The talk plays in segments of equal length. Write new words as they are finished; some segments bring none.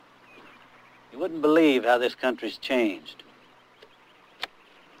You wouldn't believe how this country's changed.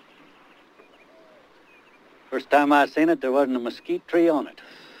 First time I seen it, there wasn't a mesquite tree on it.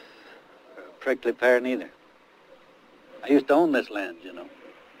 Or a prickly pear neither. I used to own this land, you know.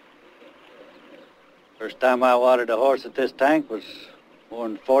 First time I watered a horse at this tank was more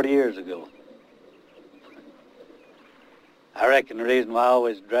than 40 years ago. I reckon the reason why I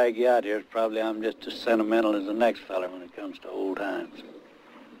always drag you out here is probably I'm just as sentimental as the next fella when it comes to old times.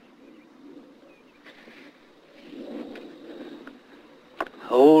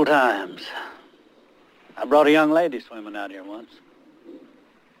 Old times. I brought a young lady swimming out here once,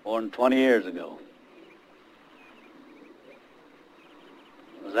 more than 20 years ago.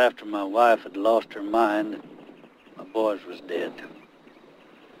 It was after my wife had lost her mind and my boys was dead.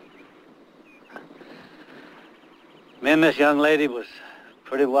 Me and this young lady was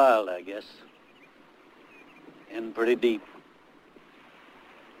pretty wild, I guess, and pretty deep.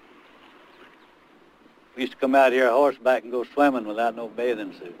 We used to come out here horseback and go swimming without no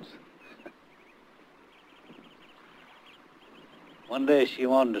bathing suits. One day she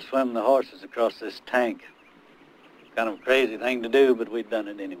wanted to swim the horses across this tank. Kind of a crazy thing to do, but we'd done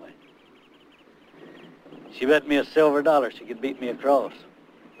it anyway. She bet me a silver dollar she could beat me across.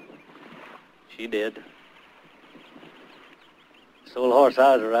 She did. This old horse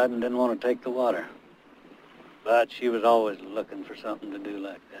I was riding didn't want to take the water. But she was always looking for something to do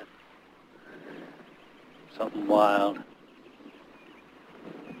like that. Something wild.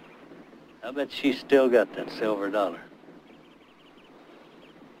 I bet she still got that silver dollar.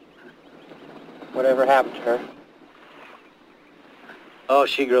 Whatever happened to her? Oh,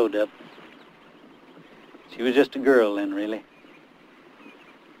 she growed up. She was just a girl then, really.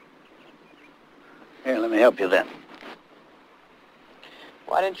 Here, let me help you then.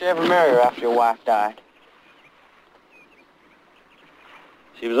 Why didn't you ever marry her after your wife died?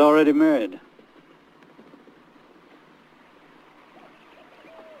 She was already married.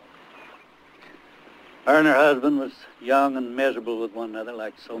 Her and her husband was young and miserable with one another,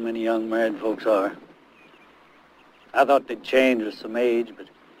 like so many young married folks are. I thought they'd change with some age, but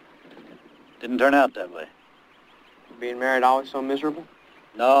it didn't turn out that way. Being married always so miserable?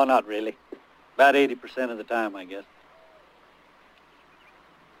 No, not really. About 80% of the time, I guess.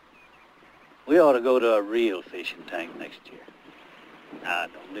 We ought to go to a real fishing tank next year. I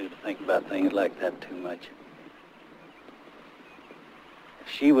don't do to think about things like that too much. If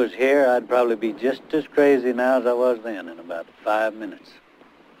she was here, I'd probably be just as crazy now as I was then in about 5 minutes.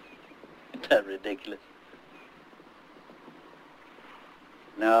 Isn't that ridiculous?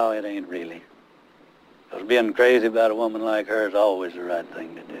 No, it ain't really. Because being crazy about a woman like her is always the right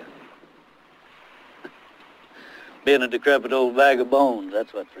thing to do. Being a decrepit old bag of bones,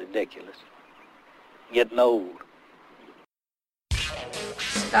 that's what's ridiculous. Getting old.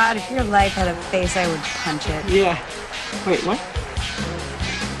 Scott, if your life had a face, I would punch it. Yeah. Wait, what?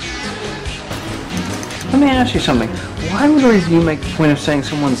 Let me ask you something. Why would a review make the point of saying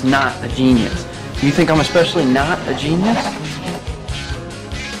someone's not a genius? Do you think I'm especially not a genius?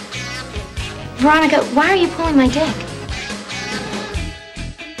 Veronica, why are you pulling my dick?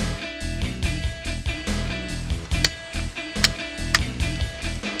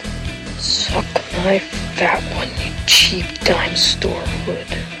 Suck my fat one, you cheap dime store hood.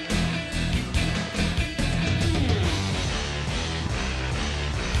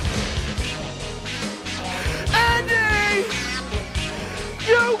 Andy!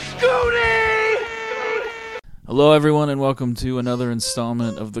 You Goonie! Hello, everyone, and welcome to another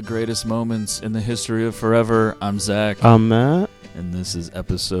installment of the greatest moments in the history of forever. I'm Zach. I'm Matt. And this is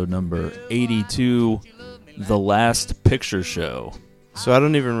episode number 82, The Last Picture Show. So I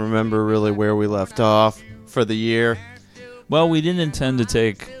don't even remember really where we left off for the year. Well, we didn't intend to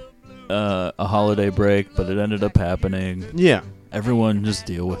take a holiday break, but it ended up happening. Yeah. Everyone just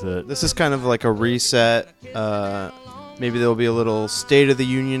deal with it. This is kind of like a reset. Maybe there'll be a little State of the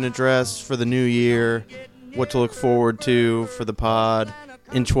Union address for the new year. What to look forward to for the pod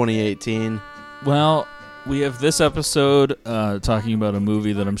in 2018. Well, we have this episode talking about a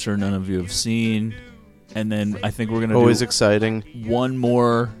movie that I'm sure none of you have seen. And then I think we're going to always exciting. One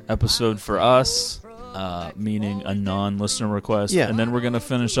more episode for us, meaning a non-listener request. Yeah. And then we're going to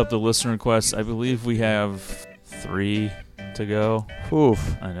finish up the listener requests. I believe we have 3 to go.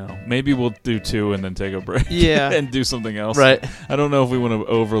 Oof. I know. Maybe we'll do 2 and then take a break. Yeah. And do something else. Right. I don't know if we want to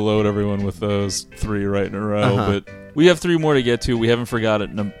overload everyone with those 3 right in a row, but we have 3 more to get to. We haven't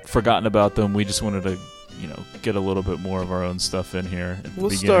forgotten about them. We just wanted to, get a little bit more of our own stuff in here at the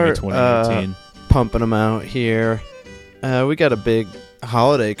beginning of 2018. Pumping them out here. We got a big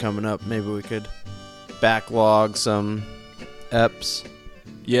holiday coming up. Maybe we could backlog some eps.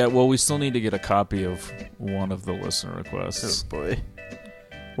 Yeah, well, we still need to get a copy of one of the listener requests. Oh, boy.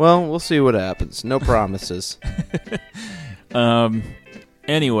 Well, we'll see what happens. No promises.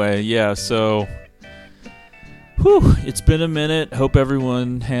 Anyway, yeah, so... Whew, it's been a minute. Hope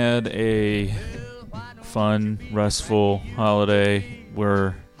everyone had a fun, restful holiday.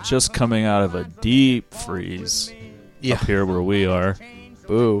 We're just coming out of a deep freeze up here where we are.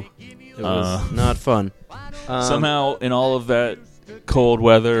 Boo. It was not fun. Somehow, in all of that cold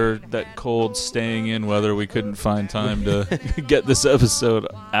weather, that cold staying in weather, we couldn't find time to get this episode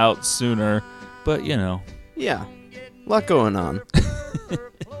out sooner. But, you know. Yeah. A lot going on.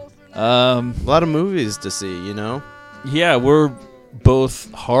 A lot of movies to see, you know? Yeah, we're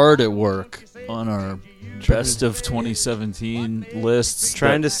both hard at work on our best of 2017 lists.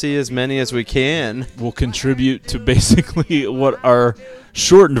 Trying to see as many as we can. Will contribute to basically what our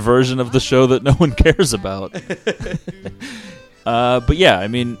shortened version of the show that no one cares about. But yeah, I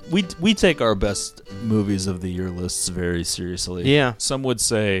mean, we take our best movies of the year lists very seriously. Yeah. Some would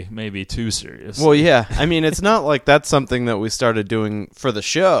say maybe too serious. Well, yeah. I mean, it's not like that's something that we started doing for the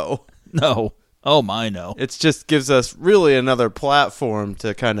show. No. Oh, my, no. It just gives us really another platform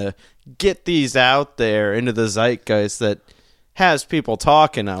to kind of get these out there into the zeitgeist that has people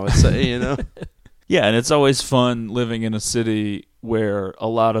talking, I would say, you know? Yeah, and it's always fun living in a city where a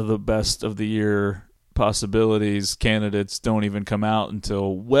lot of the best of the year possibilities, candidates don't even come out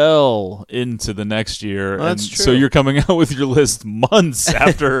until well into the next year. Well, that's and true. So you're coming out with your list months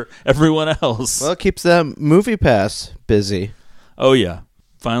after everyone else. Well, it keeps that Movie Pass busy. Oh, yeah.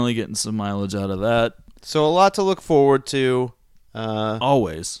 Finally getting some mileage out of that. So a lot to look forward to.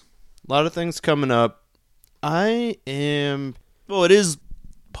 Always. A lot of things coming up. I am... Well, it is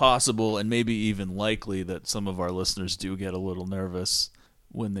possible and maybe even likely that some of our listeners do get a little nervous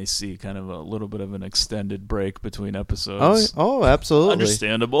when they see kind of a little bit of an extended break between episodes. Oh, absolutely.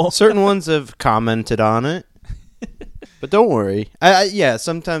 Understandable. Certain ones have commented on it. But don't worry. Yeah,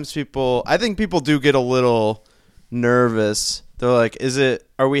 sometimes I think people do get a little nervous. They're like,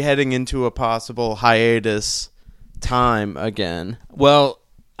 are we heading into a possible hiatus time again? Well,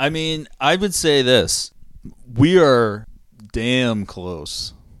 I mean, I would say this. We are damn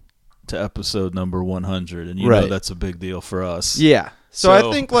close to episode number 100, and you know that's a big deal for us. Yeah. So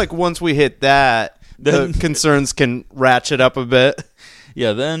I think like once we hit that, the concerns can ratchet up a bit.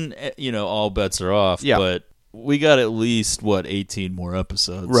 Yeah, then, you know, all bets are off. Yeah. But we got at least, 18 more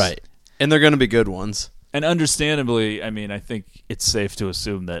episodes. Right. And they're going to be good ones. And understandably, I mean, I think it's safe to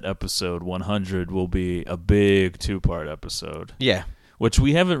assume that episode 100 will be a big two-part episode. Yeah. Which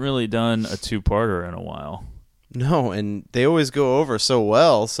we haven't really done a two-parter in a while. No, and they always go over so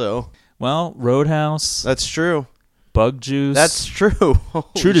well, so... Well, Roadhouse. That's true. Bug Juice. That's true.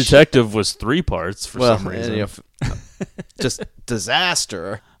 True Detective was 3 parts for some reason. Just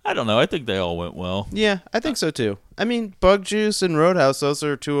disaster. I don't know. I think they all went well. Yeah, I think so too. I mean, Bug Juice and Roadhouse, those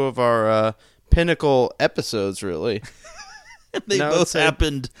are two of our pinnacle episodes, really. They both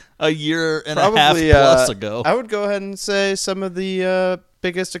happened a year and a half plus ago. I would go ahead and say some of the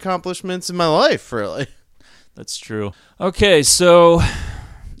biggest accomplishments in my life, really. That's true. Okay, so,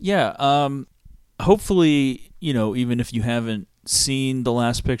 yeah, hopefully, you know, even if you haven't seen The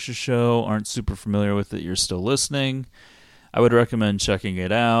Last Picture Show, aren't super familiar with it, you're still listening, I would recommend checking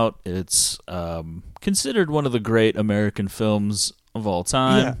it out. It's considered one of the great American films of all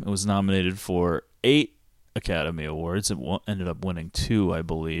time. Yeah. It was nominated for 8 Academy Awards. It ended up winning 2, I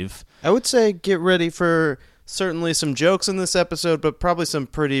believe. I would say get ready for certainly some jokes in this episode, but probably some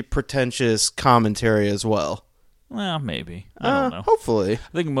pretty pretentious commentary as well. Well, maybe. I don't know. Hopefully.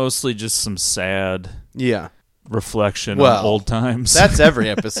 I think mostly just some sad reflection on old times. That's every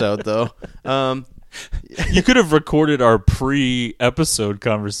episode, though. You could have recorded our pre-episode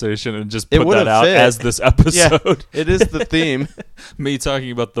conversation and just put that out as this episode. Yeah, it is the theme. Me talking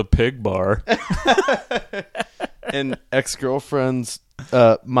about the pig bar. And ex-girlfriends,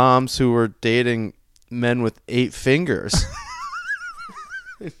 moms who were dating men with 8 fingers.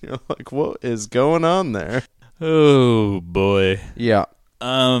 Like, what is going on there? Oh, boy. Yeah.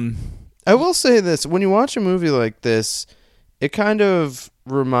 I will say this. When you watch a movie like this, it kind of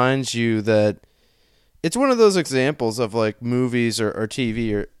reminds you that it's one of those examples of like movies or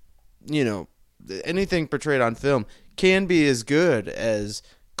TV or, you know, anything portrayed on film can be as good as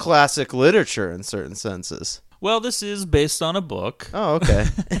classic literature in certain senses. Well, this is based on a book. Oh, okay.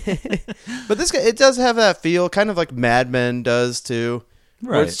 But it does have that feel, kind of like Mad Men does too.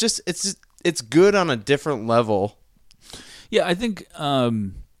 Right. Where it's good on a different level. Yeah, I think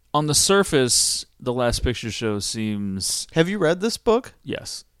on the surface, The Last Picture Show seems... Have you read this book?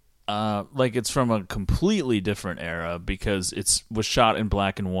 Yes. like it's from a completely different era because it was shot in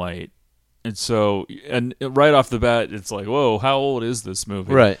black and white. And so, and right off the bat, it's like, whoa, how old is this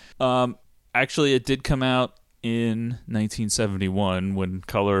movie? Right. Actually, it did come out in 1971 when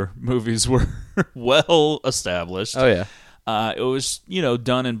color movies were well established. Oh, yeah. It was,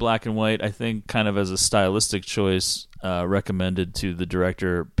 done in black and white, I think kind of as a stylistic choice, recommended to the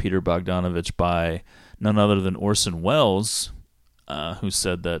director Peter Bogdanovich by none other than Orson Welles, who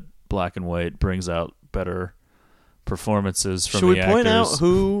said that black and white brings out better performances from the actors. Should we point out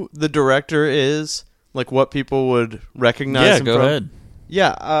who the director is? Like what people would recognize him from? Yeah, go ahead.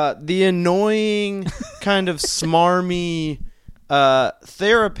 Yeah, the annoying kind of smarmy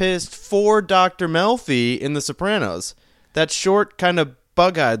therapist for Dr. Melfi in The Sopranos. That short, kind of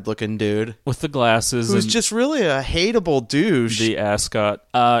bug-eyed looking dude. With the glasses. Who's just really a hateable douche. The ascot.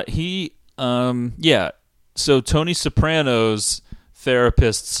 So Tony Soprano's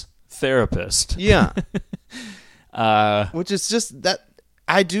therapist's therapist. Yeah. Which is just that.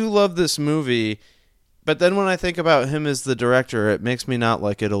 I do love this movie, but then when I think about him as the director, it makes me not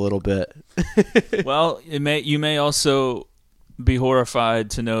like it a little bit. Well, you may also be horrified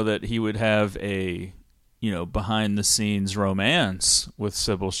to know that he would have a behind the scenes romance with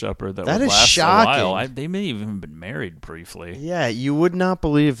Sybil Shepherd that would last shocking. a while. They may have even been married briefly. Yeah, you would not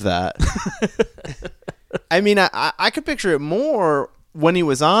believe that. I mean, I could picture it more when he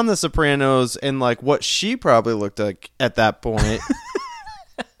was on The Sopranos and like what she probably looked like at that point.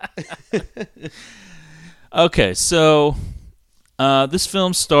 Okay, so this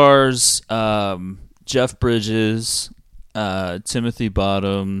film stars Jeff Bridges, Timothy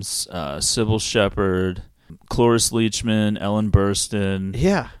Bottoms, Sybil Shepherd, Cloris Leachman, Ellen Burstyn.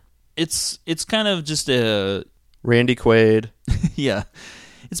 Yeah. It's kind of just a... Randy Quaid. Yeah.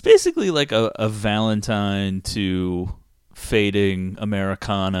 It's basically like a Valentine to fading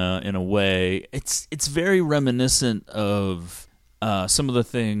Americana in a way. It's very reminiscent of some of the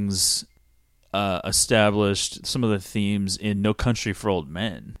things established, some of the themes in No Country for Old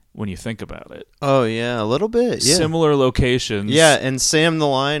Men, when you think about it. Oh, yeah, a little bit. Yeah. Similar locations. Yeah, and Sam the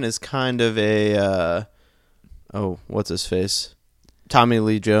Lion is kind of a... what's his face? Tommy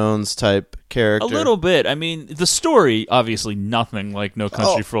Lee Jones type character. A little bit. I mean, the story, obviously nothing like No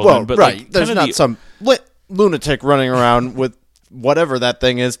Country for Old Men. But right. Like, there's not some lunatic running around with whatever that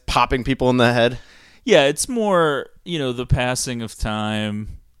thing is, popping people in the head. Yeah, it's more, the passing of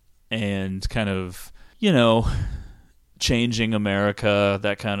time and kind of, changing America,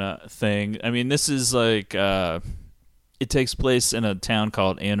 that kind of thing. I mean, this is like... it takes place in a town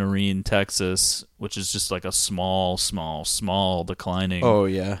called Anarene, Texas, which is just like a small declining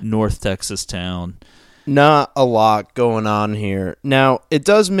North Texas town. Not a lot going on here. Now, it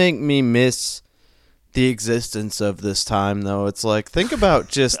does make me miss the existence of this time, though. It's like, think about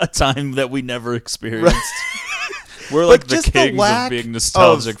just... a time that we never experienced. We're like the kings of being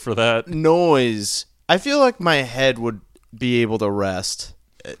nostalgic for that. Noise. I feel like my head would be able to rest.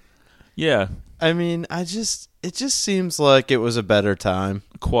 Yeah. I mean, it just seems like it was a better time.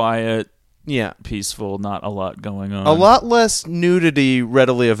 Quiet. Yeah. Peaceful, not a lot going on. A lot less nudity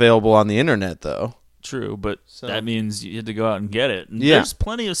readily available on the internet, though. True, but that means you had to go out and get it. And yeah. There's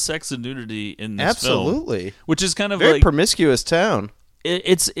plenty of sex and nudity in this film. Absolutely. Which is kind of very like... promiscuous town.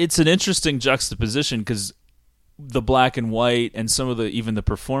 It's an interesting juxtaposition because the black and white and some of even the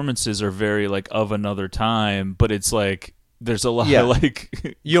performances are very like of another time, but it's like... There's a lot of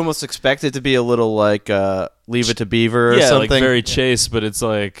like... You almost expect it to be a little like Leave It to Beaver or something. Yeah, like very chaste, but it's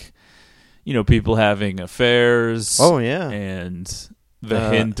like, people having affairs. Oh, yeah. And the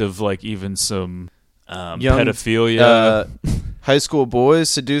hint of like even some young, pedophilia. High school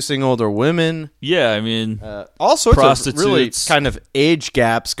boys seducing older women. Yeah, I mean... all sorts of really kind of age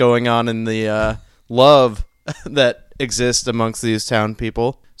gaps going on in the love that exists amongst these town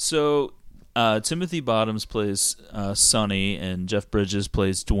people. So... Timothy Bottoms plays Sonny, and Jeff Bridges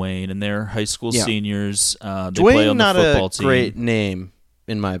plays Dwayne, and they're high school seniors. They Dwayne, play on the football not a team. great name,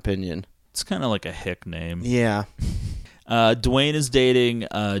 in my opinion. It's kind of like a hick name. Yeah. Dwayne is dating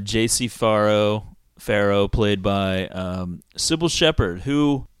J.C. Farrow, played by Sybil Shepherd,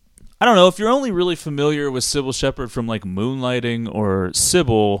 who... I don't know, if you're only really familiar with Sybil Shepherd from like Moonlighting or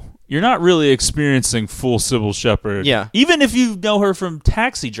Sybil... You're not really experiencing full Sybil Shepherd. Yeah. Even if you know her from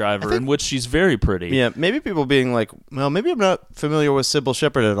Taxi Driver, in which she's very pretty. Yeah, maybe people being like, well, maybe I'm not familiar with Sybil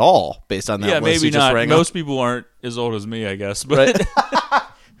Shepherd at all based on that list. Yeah, maybe you not. Just rang Most up. people aren't as old as me, I guess. But right.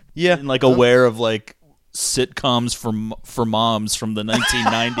 Yeah. And like aware of like sitcoms for moms from the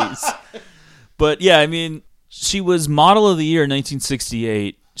 1990s. But yeah, I mean, she was Model of the Year in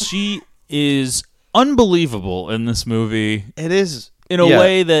 1968. She is unbelievable in this movie. It is. In a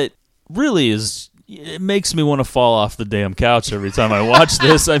way that really is. It makes me want to fall off the damn couch every time I watch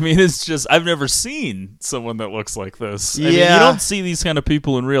this. I mean, it's just, I've never seen someone that looks like this. I mean, you don't see these kind of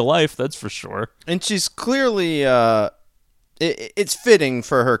people in real life, that's for sure. And she's clearly, it's fitting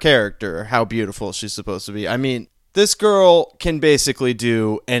for her character, how beautiful she's supposed to be. I mean, this girl can basically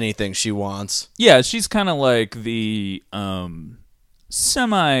do anything she wants. Yeah, she's kind of like the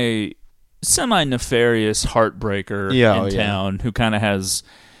semi-nefarious heartbreaker in town who kind of has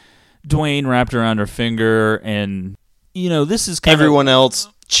Dwayne wrapped around her finger, and this is kind everyone else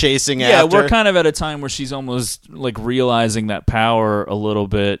chasing after. Yeah, we're kind of at a time where she's almost like realizing that power a little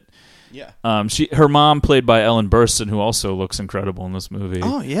bit. Yeah. Her mom, played by Ellen Burstyn, who also looks incredible in this movie.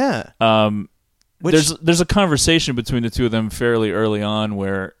 Oh yeah. There's a conversation between the two of them fairly early on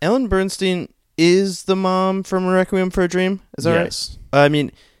where Ellen Burstyn is the mom from Requiem for a Dream. Is that yes. right? I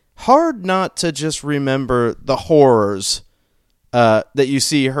mean, hard not to just remember the horrors that you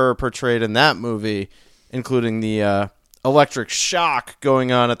see her portrayed in that movie, including the electric shock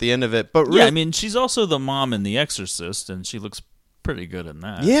going on at the end of it. But really, yeah, I mean, she's also the mom in The Exorcist, and she looks pretty good in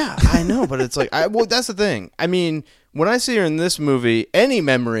that. Yeah, I know, but it's like, well, that's the thing. I mean, when I see her in this movie, any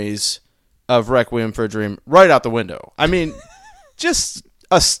memories of Requiem for a Dream right out the window. I mean, just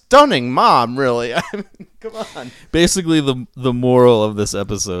a stunning mom, really. I mean, come on. Basically, the moral of this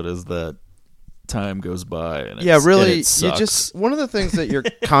episode is that time goes by, and really, and it sucks. you just, one of the things that you're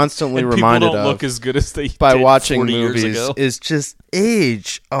constantly and reminded people don't of look as good as they by did watching 40 movies years ago. is just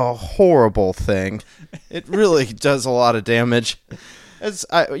age a horrible thing. It really does a lot of damage. As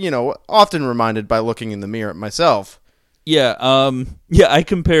I, often reminded by looking in the mirror at myself. Yeah, I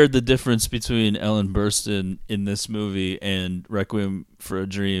compared the difference between Ellen Burstyn in this movie and Requiem for a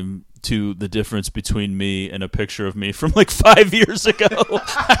Dream to the difference between me and a picture of me from like 5 years ago.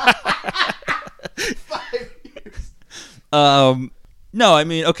 5 years. No, I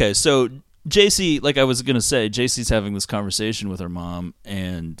mean, okay, so JC, like I was going to say, JC's having this conversation with her mom,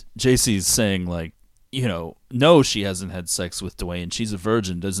 and JC's saying, like, no, she hasn't had sex with Dwayne. She's a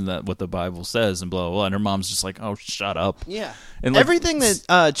virgin. Isn't that what the Bible says? And blah, blah, blah. And her mom's just like, oh, shut up. Yeah. And like, everything that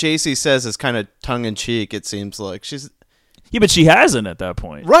JC says is kind of tongue-in-cheek, it seems like. Yeah, but she hasn't at that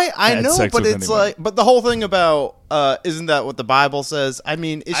point. Right, I know, but it's anyone. like, but the whole thing about, isn't that what the Bible says? I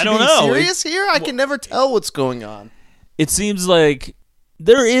mean, is she being serious here? I can never tell what's going on. It seems like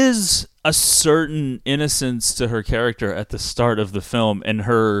there is a certain innocence to her character at the start of the film, and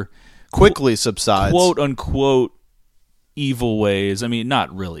her quickly subsides, quote unquote, evil ways. I mean,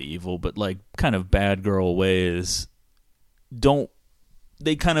 not really evil, but like kind of bad girl ways.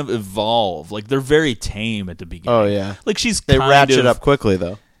 They kind of evolve. Like, they're very tame at the beginning. Oh yeah, like they ratchet up quickly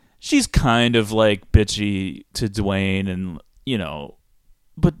though. She's kind of like bitchy to Dwayne, and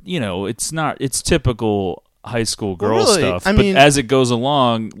but it's typical high school girl stuff. I mean, as it goes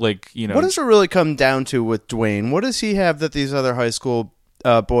along, like, what does it really come down to with Dwayne? What does he have that these other high school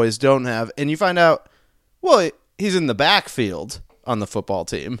boys don't have? And you find out, well, he's in the backfield on the football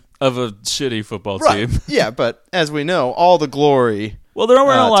team of a shitty football team. Yeah, but as we know, all the glory. Well, there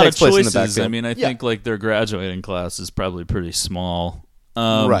aren't a lot of choices. I mean, I think like their graduating class is probably pretty small.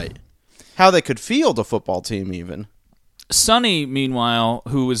 Right. How they could field a football team, even. Sonny, meanwhile,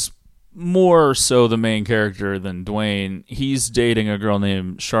 who is more so the main character than Dwayne, he's dating a girl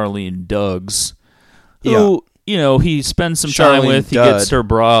named Charlene Duggs, who he spends some time with. He gets her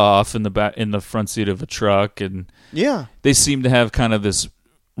bra off in the front seat of a truck, and they seem to have kind of this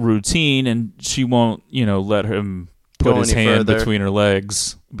routine, and she won't let him put his hand between her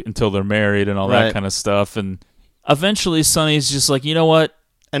legs until they're married and all that kind of stuff. And eventually Sonny's just like, you know what?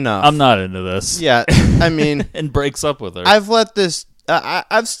 Enough. I'm not into this. Yeah, I mean... and breaks up with her. I've let this...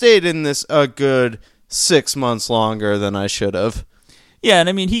 I've stayed in this a good 6 months longer than I should have. Yeah, and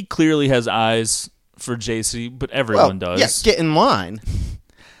I mean, he clearly has eyes for JC, but everyone does. Yeah, get in line.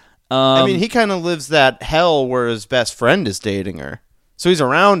 I mean, he kind of lives that hell where his best friend is dating her. So he's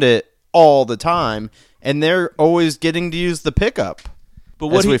around it all the time, and they're always getting to use the pickup. But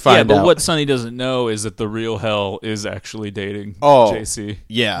what Sonny doesn't know is that the real hell is actually dating JC.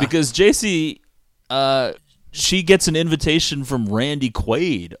 Yeah. Because JC, she gets an invitation from Randy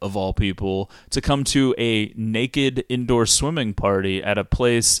Quaid, of all people, to come to a naked indoor swimming party at a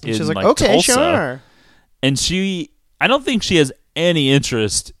place in she's like, Tulsa. Okay, sure. And I don't think she has any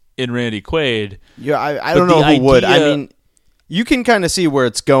interest in Randy Quaid. Yeah, I don't know who would. I mean, you can kind of see where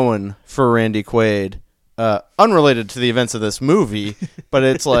it's going for Randy Quaid. Unrelated to the events of this movie, but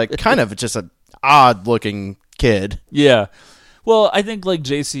it's like kind of just an odd-looking kid. Yeah. Well, I think like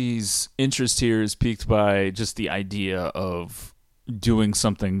JC's interest here is piqued by just the idea of doing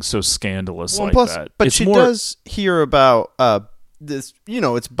something so scandalous that. But she does hear about this,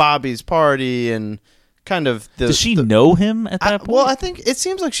 it's Bobby's party and kind of Does she know him at that point? Well, I think it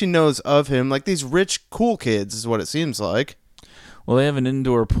seems like she knows of him. Like these rich, cool kids is what it seems like. Well, they have an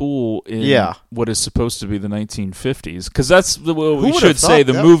indoor pool in what is supposed to be the 1950s. Because that's what we should say.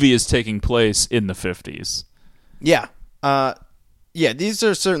 The movie is taking place in the 50s. Yeah. Yeah, these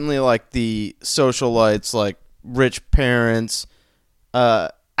are certainly like the socialites, like rich parents. I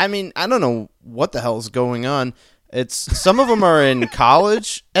mean, I don't know what the hell is going on. Some of them are in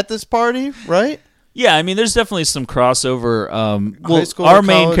college at this party, right? Yeah, I mean, there's definitely some crossover. High school our to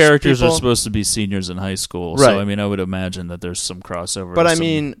main college characters people? are supposed to be seniors in high school, Right. so I mean, I would imagine that there's some crossover. But to I some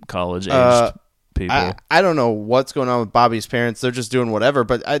mean, college-aged people. I don't know what's going on with Bobby's parents. They're just doing whatever.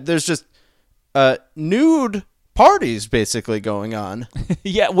 But there's just nude parties basically going on.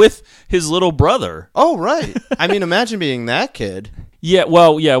 Yeah, with his little brother. Oh, right. I mean, imagine being that kid. Yeah,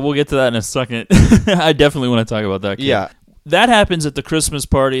 well, yeah, we'll get to that in a second. I definitely want to talk about that kid. Yeah. That happens at the Christmas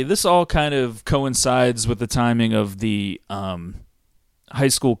party. This all kind of coincides with the timing of the high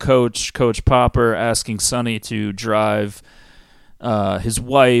school coach, Coach Popper, asking Sonny to drive his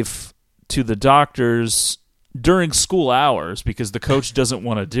wife to the doctors during school hours because the coach doesn't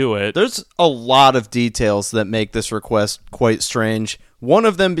want to do it. There's a lot of details that make this request quite strange. One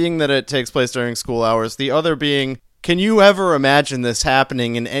of them being that it takes place during school hours. The other being, can you ever imagine this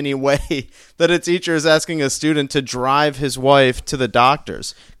happening in any way that a teacher is asking a student to drive his wife to the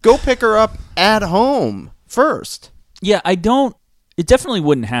doctors? Go pick her up at home first. Yeah, it definitely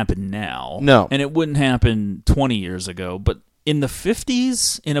wouldn't happen now. No. And it wouldn't happen 20 years ago, but in the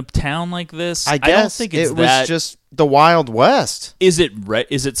 50s, in a town like this, I guess don't think it's it was just the Wild West. Is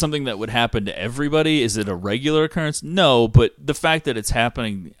it something that would happen to everybody? Is it a regular occurrence? No, but the fact that it's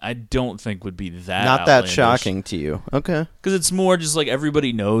happening, I don't think would be that Not outlandish. that shocking to you. Okay. Because it's more just like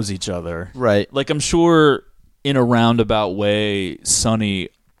everybody knows each other. Right. Like I'm sure in a roundabout way, Sonny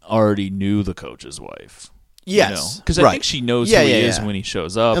already knew the coach's wife. Yes. Because I think she knows who he is when he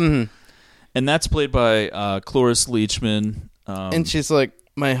shows up. Mm-hmm. And that's played by Cloris Leachman. And she's like,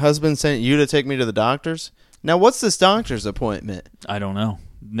 my husband sent you to take me to the doctors? Now, what's this doctor's appointment? I don't know.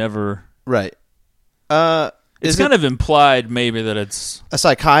 Never. Right. It's kind of implied maybe that it's a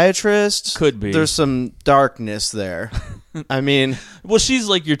psychiatrist? Could be. There's some darkness there. I mean... Well, she's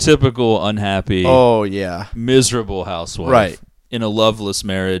like your typical unhappy, miserable housewife. Right. In a loveless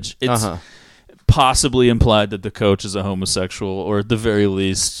marriage. It's possibly implied that the coach is a homosexual or at the very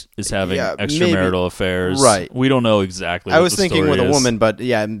least is having extramarital affairs. Right. We don't know exactly I what was the thinking story with a is. woman, but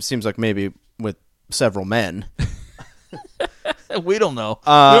yeah, it seems like maybe with several men. We don't know.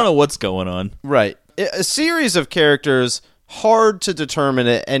 We don't know what's going on. Right. A series of characters, hard to determine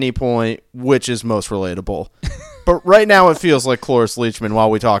at any point which is most relatable. But right now it feels like Cloris Leachman while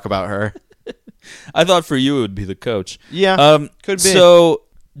we talk about her. I thought for you it would be the coach. Yeah, could be. So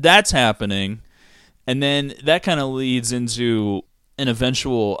that's happening, and then that kind of leads into an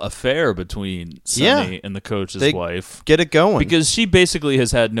eventual affair between Sonny and the coach's wife. Get it going. Because she basically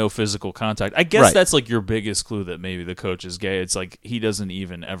has had no physical contact. I guess Right. that's like your biggest clue that maybe the coach is gay. It's like he doesn't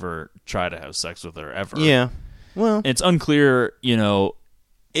even ever try to have sex with her ever. Yeah. Well, And it's unclear,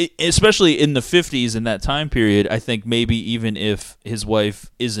 especially in the 50s in that time period, I think maybe even if his wife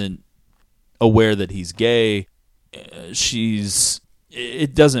isn't aware that he's gay,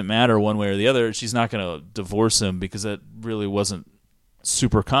 it doesn't matter one way or the other. She's not going to divorce him because that really wasn't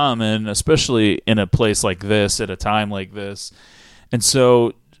super common, especially in a place like this at a time like this. And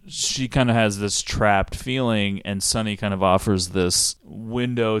so she kind of has this trapped feeling, and Sonny kind of offers this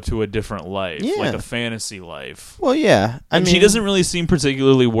window to a different life, like a fantasy life. well, yeah. I And mean, she doesn't really seem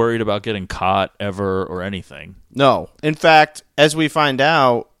particularly worried about getting caught ever or anything. No. In fact, as we find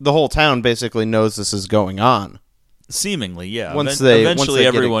out, the whole town basically knows this is going on. Seemingly, yeah. Once Eventually they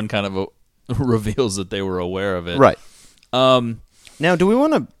get everyone kind of reveals that they were aware of it. Right. Now, do we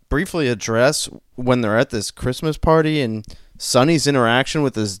want to briefly address when they're at this Christmas party and Sonny's interaction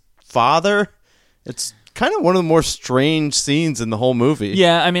with his father? It's kind of one of the more strange scenes in the whole movie.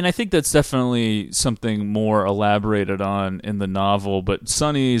 Yeah, I mean, I think that's definitely something more elaborated on in the novel, but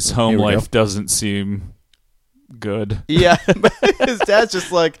Sonny's home we life go. doesn't seem good. Yeah. His dad's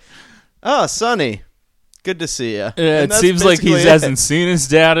just like, oh, Sonny, good to see you. Yeah, it seems like he hasn't seen his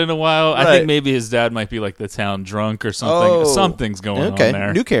dad in a while. I Right. think maybe his dad might be like the town drunk or something. Oh. Something's going on Okay,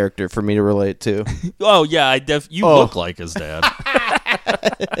 there. new character for me to relate to. Oh yeah, you look like his dad.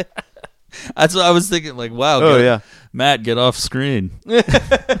 That's what I was thinking. Like, wow, Matt, get off screen.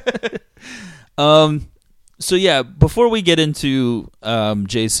 So yeah, before we get into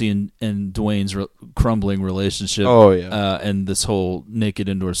JC and Dwayne's crumbling relationship, and this whole naked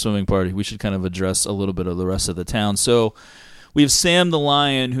indoor swimming party, we should kind of address a little bit of the rest of the town. So We have Sam the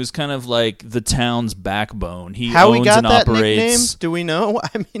Lion, who's kind of like the town's backbone. He How owns he got and that operates. nickname? Do we know?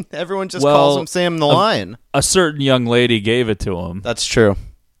 I mean, everyone just calls him Sam the Lion. A certain young lady gave it to him. That's true.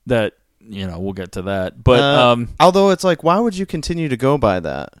 That, we'll get to that. But although it's like, why would you continue to go by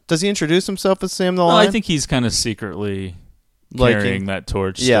that? Does he introduce himself as Sam the Lion? I think he's kind of secretly carrying that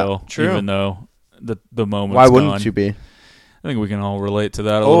torch still, true. even though the moment's Why wouldn't gone. you be? I think we can all relate to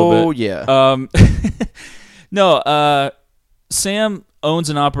that a little bit. Oh, yeah. No, Sam owns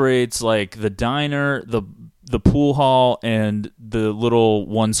and operates like the diner, the pool hall, and the little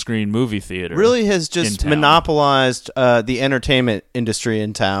one-screen movie theater. Really has just monopolized the entertainment industry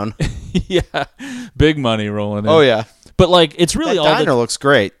in town. Yeah, big money rolling in. Oh, yeah. But like, it's really that all diner looks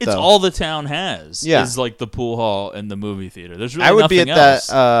great. It's all the town has. Yeah. Is like the pool hall and the movie theater. There's really I would nothing be at else.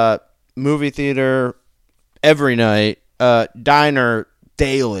 that movie theater every night, diner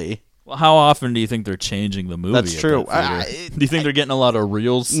daily. Well, how often do you think they're changing the movie? That's true. Do you think they're getting a lot of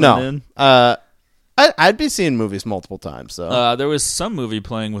reels sent No. in? I'd be seeing movies multiple times, though. There was some movie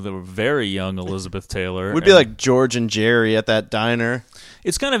playing with a very young Elizabeth Taylor. Would be like George and Jerry at that diner.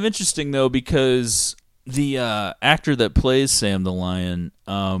 It's kind of interesting, though, because the actor that plays Sam the Lion,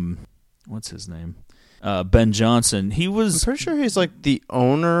 what's his name? Ben Johnson. He was... I'm pretty sure he's like the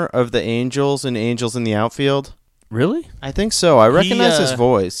owner of the Angels and Angels in the Outfield. Really? I think so. I recognize his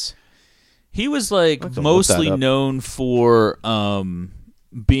voice. He was like mostly known for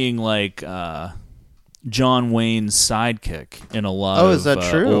being like John Wayne's sidekick in a lot of is that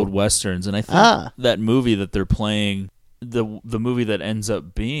true? old westerns, and I think that movie that they're playing, the movie that ends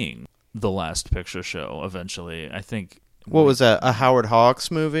up being The Last Picture Show eventually, I think. What was that? A Howard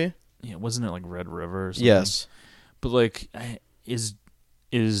Hawks movie? Yeah, wasn't it like Red River or something? Yes. But like,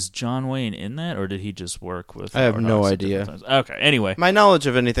 is John Wayne in that, or did he just work with? I have Howard no Hawks at idea. different times? Okay, anyway, My knowledge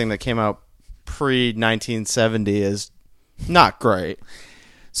of anything that came out pre-1970 is not great.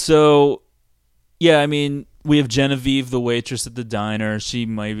 so yeah, I mean, we have Genevieve, the waitress at the diner. She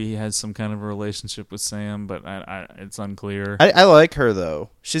maybe has some kind of a relationship with Sam, but it's unclear. I like her,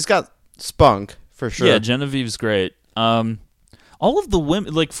 though. She's got spunk, for sure. Yeah, Genevieve's great. All of the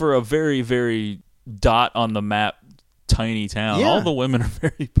women, like for a very, very dot on the map, tiny town, Yeah. all the women are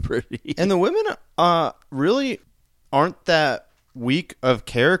very pretty. And the women really aren't that weak of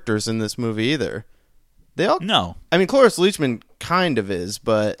characters in this movie either. They all... No. I mean, Cloris Leachman kind of is,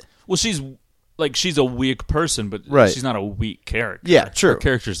 but... Well, she's a weak person, but Right. she's not a weak character. Yeah, true. Her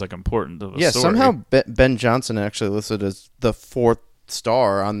character's like important to the Yeah, story. somehow Ben Johnson actually listed as the 4th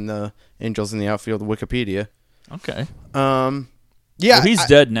star on the Angels in the Outfield Wikipedia. Okay. Yeah, Well, he's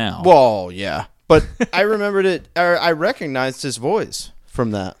dead now. Well, yeah, but I remembered it. Or I recognized his voice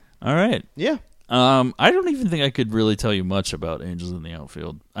from that. All right. Yeah. I don't even think I could really tell you much about Angels in the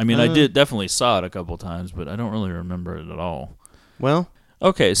Outfield. I mean, I definitely saw it a couple times, but I don't really remember it at all. Well,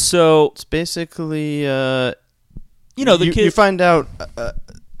 okay, so it's basically the you kid. find out.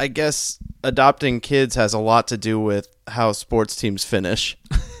 I guess adopting kids has a lot to do with how sports teams finish.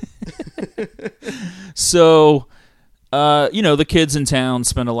 So, the kids in town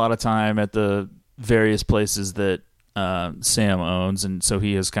spend a lot of time at the various places that Sam owns, and so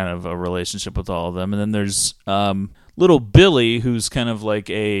he has kind of a relationship with all of them. And then there's little Billy, who's kind of like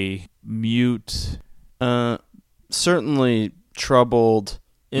a mute, certainly troubled,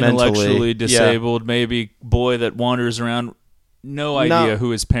 intellectually mentally. disabled, maybe boy that wanders around. No idea who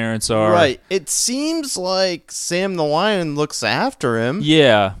his parents are. Right. It seems like Sam the Lion looks after him.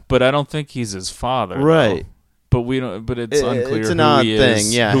 Yeah, but I don't think he's his father. Right. Though. But we don't. But it's unclear It's an who odd he thing.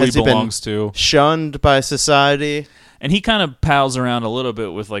 is, Yeah. who Has he he been belongs to. shunned by society? And he kind of pals around a little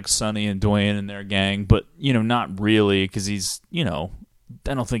bit with like Sonny and Dwayne and their gang, but not really, because he's I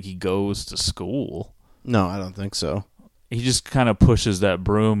don't think he goes to school. No, I don't think so. He just kind of pushes that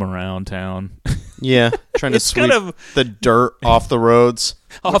broom around town. Yeah, trying to It's sweep kind of- the dirt off the roads.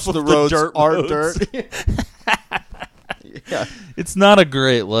 Off which of the dirt are roads. dirt. Yeah, It's not a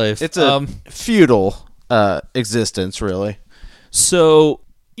great life. it's a feudal existence, really. So,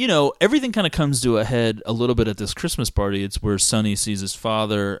 everything kind of comes to a head a little bit at this Christmas party. It's where Sonny sees his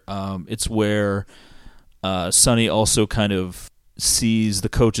father. It's where Sonny also kind of sees the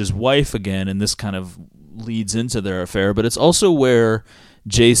coach's wife again, and this kind of leads into their affair. But it's also where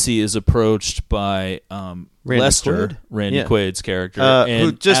JC is approached by Lester, Quaid? Randy Yeah. Quaid's character, Who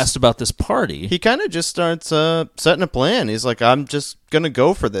and just- asked about this party. He kind of just starts setting a plan. He's like, I'm just going to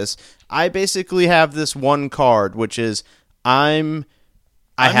go for this. I basically have this one card, which is I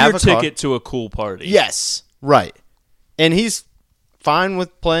have your a card. ticket to a cool party. Yes, right. And he's fine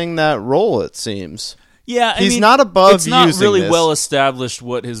with playing that role, it seems. Yeah, he's not above it's not using really this. well established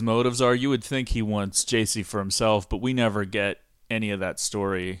what his motives are. You would think he wants JC for himself, but we never get any of that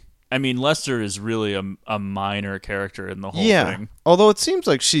story. I mean, Lester is really a minor character in the whole thing. Although it seems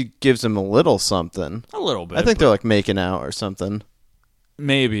like she gives him a little something. A little bit. I think they're like making out or something.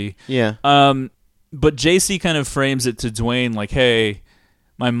 Maybe. Yeah. But JC kind of frames it to Dwayne like, hey,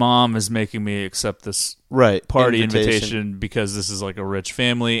 my mom is making me accept this party invitation because this is like a rich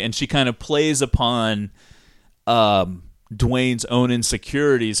family. And she kind of plays upon Dwayne's own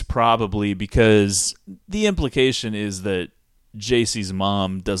insecurities probably because the implication is that JC's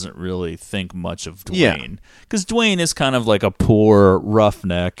mom doesn't really think much of Dwayne. Because Dwayne is kind of like a poor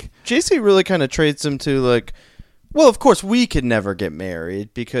roughneck. JC really kind of trades him to like, well, of course we could never get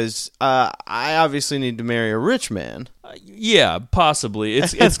married because I obviously need to marry a rich man. Yeah, possibly.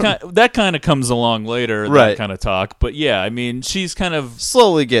 It's kind of, that kind of comes along later, that kind of talk. But yeah, I mean, she's kind of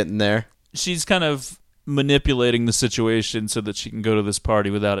slowly getting there. She's kind of manipulating the situation so that she can go to this party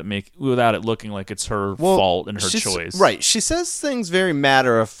without it looking like it's her fault and her choice. Right. She says things very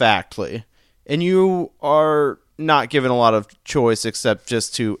matter-of-factly, and you are not given a lot of choice except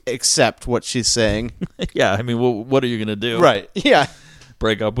just to accept what she's saying. Yeah, I mean, what are you going to do? Right, yeah.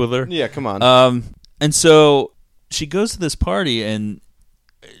 Break up with her? Yeah, come on. And so she goes to this party, and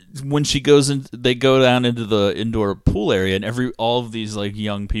when she goes in, they go down into the indoor pool area, and all of these like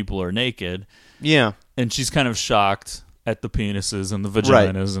young people are naked. Yeah. And she's kind of shocked at the penises and the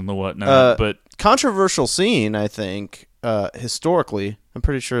vaginas and the whatnot. But controversial scene, I think, historically. I'm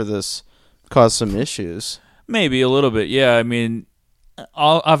pretty sure this caused some issues. Maybe a little bit, yeah. I mean,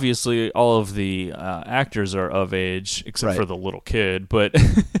 obviously all of the actors are of age, except for the little kid. But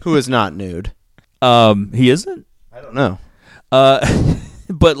who is not nude? He isn't? I don't know.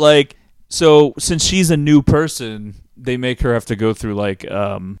 But, like, so since she's a new person, they make her have to go through, like...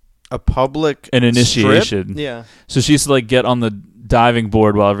 a public an initiation. Strip? Yeah. So she used to like get on the diving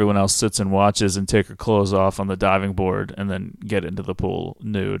board while everyone else sits and watches and take her clothes off on the diving board and then get into the pool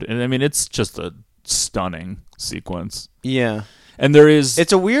nude. And I mean, it's just a stunning sequence. Yeah. And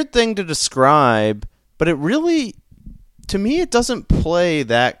it's a weird thing to describe, but it really, to me, it doesn't play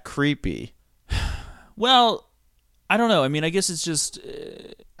that creepy. Well, I don't know. I mean, I guess it's just...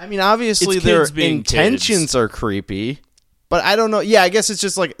 I mean, obviously their intentions are creepy. But I don't know. Yeah, I guess it's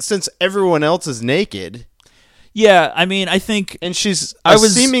just like since everyone else is naked. Yeah, I mean, I think, and she's a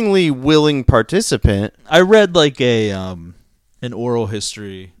seemingly willing participant. I read like an oral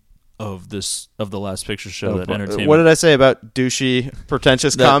history of the Last Picture Show that Entertainment. What did I say about douchey,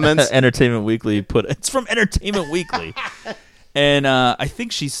 pretentious comments? Entertainment Weekly it's from Entertainment Weekly, and I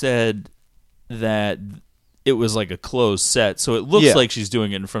think she said that it was like a closed set, so it looks like she's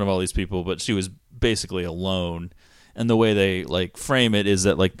doing it in front of all these people, but she was basically alone. And the way they like frame it is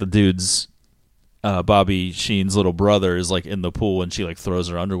that like the dude's Bobby Sheen's little brother is like in the pool and she like throws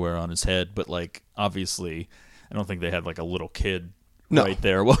her underwear on his head, but like obviously I don't think they had like a little kid right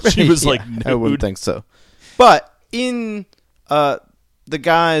there while she was like nude. I wouldn't think so. But in the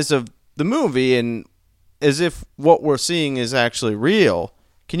guise of the movie and as if what we're seeing is actually real,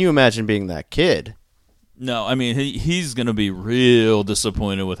 can you imagine being that kid? No, I mean, he's going to be real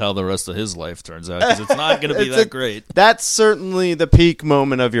disappointed with how the rest of his life turns out because it's not going to be that great. That's certainly the peak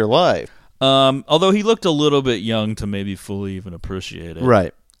moment of your life. Although he looked a little bit young to maybe fully even appreciate it.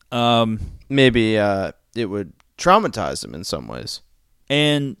 Right. Maybe it would traumatize him in some ways.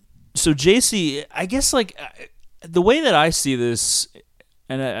 And so JC, I guess like the way that I see this,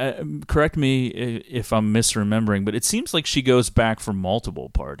 and correct me if I'm misremembering, but it seems like she goes back for multiple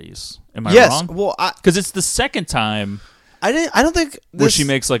parties. Am I wrong? Well, because it's the second time. I don't think this where she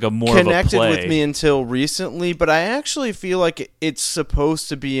makes like a more connected of a play with me until recently, but I actually feel like it's supposed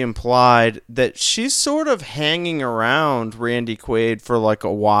to be implied that she's sort of hanging around Randy Quaid for like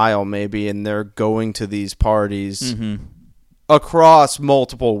a while, maybe, and they're going to these parties across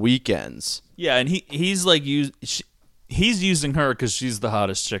multiple weekends. Yeah, and he's like he's using her because she's the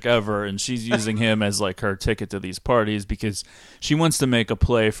hottest chick ever, and she's using him as like her ticket to these parties because she wants to make a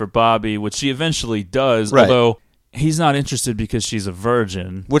play for Bobby, which she eventually does, although he's not interested because she's a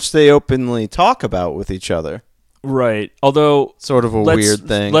virgin. Which they openly talk about with each other. Right. Although... Sort of a weird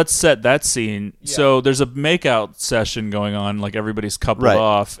thing. Let's set that scene. Yeah. So there's a makeout session going on, like everybody's coupled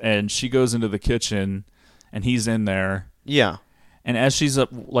off, and she goes into the kitchen, and he's in there. Yeah. And as she's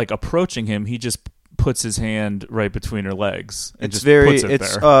like approaching him, he just puts his hand right between her legs and it's just puts it there.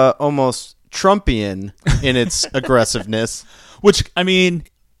 It's almost Trumpian in its aggressiveness. Which, I mean,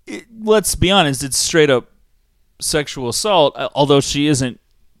 let's be honest, it's straight up sexual assault, although she isn't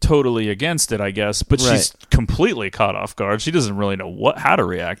totally against it, I guess, but Right. she's completely caught off guard. She doesn't really know how to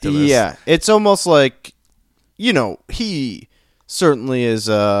react to this. Yeah, it's almost like, he certainly is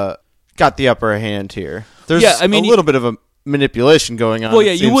got the upper hand here. There's Yeah, I mean, a little bit of a manipulation going on. Well, it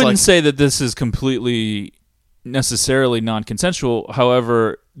yeah, you seems wouldn't like. say that this is completely necessarily non-consensual.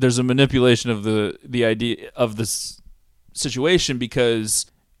 However, there's a manipulation of the idea of this situation because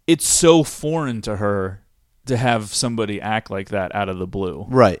it's so foreign to her to have somebody act like that out of the blue.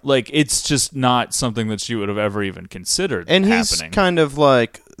 Right. Like, it's just not something that she would have ever even considered And happening. he's kind of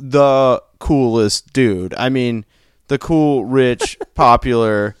like the coolest dude. I mean, the cool, rich,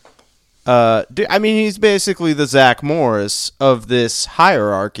 popular. He's basically the Zach Morris of this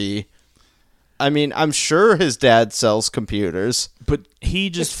hierarchy. I mean, I'm sure his dad sells computers. But he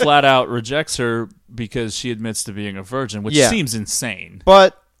just flat out rejects her because she admits to being a virgin, which seems insane.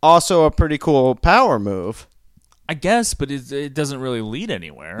 But also a pretty cool power move. I guess, but it doesn't really lead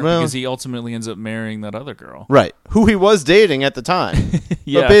anywhere because he ultimately ends up marrying that other girl. Right. Who he was dating at the time.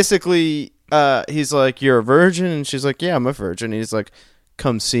 Yeah. But basically, he's like, "You're a virgin?" And she's like, "Yeah, I'm a virgin." And he's like,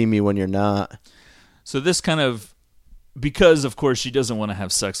 "Come see me when you're not." So this kind of, because of course she doesn't want to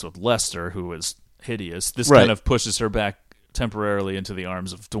have sex with Lester, who is hideous, this kind of pushes her back temporarily into the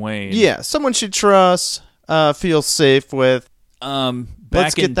arms of Dwayne. Yeah, someone she trusts, feels safe with.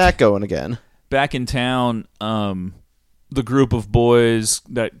 Let's get that going again. Back in town, the group of boys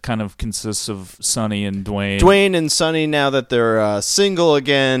that kind of consists of Sonny and Dwayne. Dwayne and Sonny, now that they're single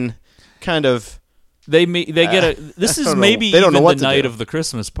again, kind of. They get a. This is maybe they don't even know what the to night do. of the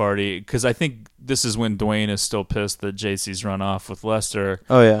Christmas party, because I think this is when Dwayne is still pissed that JC's run off with Lester.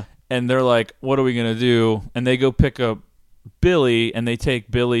 Oh yeah. And they're like, "What are we gonna do?" And they go pick up Billy, and they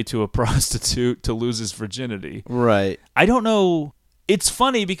take Billy to a prostitute to lose his virginity. Right. I don't know. It's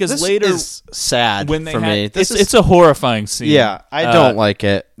funny because This later is sad when they for me. it's a horrifying scene. Yeah, I don't like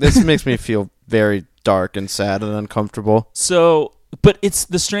it. This makes me feel very dark and sad and uncomfortable. So, but it's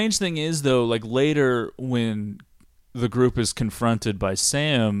the strange thing is though, like later when the group is confronted by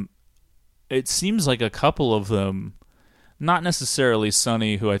Sam, it seems like a couple of them, not necessarily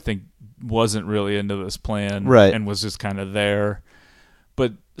Sonny, who I think wasn't really into this plan, right, and was just kind of there,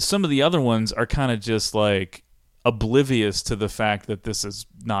 but some of the other ones are kind of just like oblivious to the fact that this is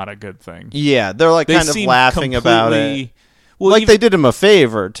not a good thing. Yeah, they're like kind of laughing about it. Well, like they did him a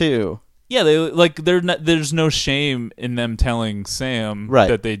favor too. Yeah, there's no shame in them telling Sam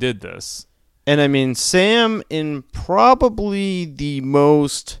that they did this. And I mean, Sam, in probably the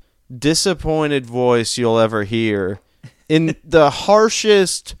most disappointed voice you'll ever hear, in the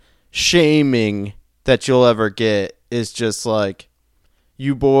harshest shaming that you'll ever get, is just like,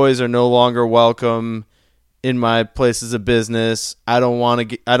 "You boys are no longer welcome in my places of business. I don't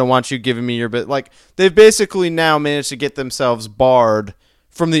want you giving me your bit." Like, they've basically now managed to get themselves barred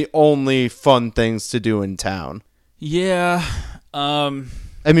from the only fun things to do in town. Yeah.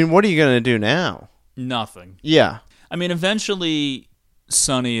 I mean, what are you going to do now? Nothing. Yeah. I mean, eventually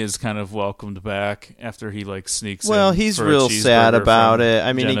Sonny is kind of welcomed back after he like sneaks in. Well, he's for a real sad cheeseburger about from it.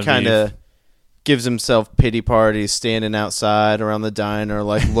 I mean, Genevieve. he kind of gives himself pity parties standing outside around the diner,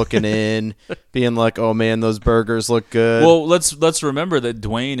 like looking in, being like, "Oh man, those burgers look good." Well, let's remember that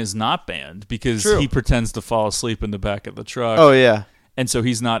Dwayne is not banned because True. he pretends to fall asleep in the back of the truck. Oh yeah. And so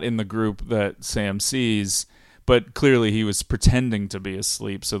he's not in the group that Sam sees, but clearly he was pretending to be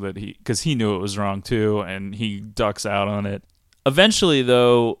asleep so that because he knew it was wrong too, and he ducks out on it. Eventually,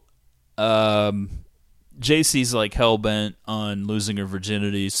 though, JC's like hell-bent on losing her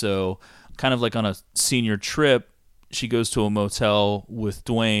virginity, so kind of like on a senior trip, she goes to a motel with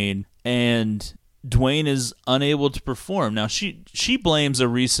Dwayne, and Dwayne is unable to perform. Now, she blames a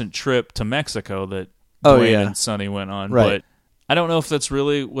recent trip to Mexico that Dwayne and Sonny went on, but I don't know if that's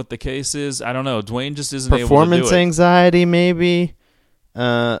really what the case is. I don't know. Dwayne just isn't able to do it. Performance anxiety, maybe.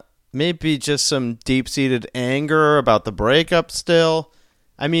 Maybe just some deep-seated anger about the breakup still.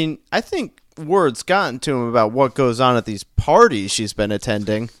 I mean, I think word's gotten to him about what goes on at these parties she's been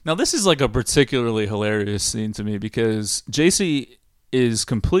attending. Now, this is like a particularly hilarious scene to me because JC is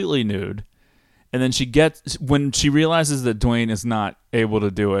completely nude, and then when she realizes that Dwayne is not able to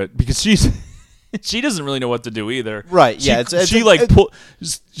do it because she doesn't really know what to do either. Right, yeah.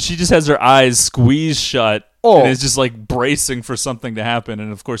 She just has her eyes squeezed shut and is just like bracing for something to happen,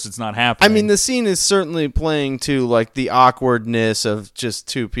 and of course it's not happening. I mean, the scene is certainly playing to like the awkwardness of just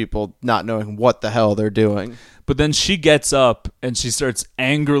two people not knowing what the hell they're doing. But then she gets up and she starts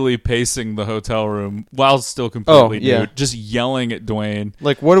angrily pacing the hotel room while still completely nude, just yelling at Dwayne.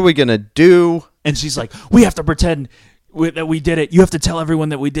 Like, what are we going to do? And she's like, "We have to pretend that we did it. You have to tell everyone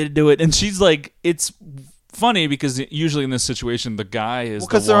that we did do it." And she's like, it's funny because usually in this situation, the guy is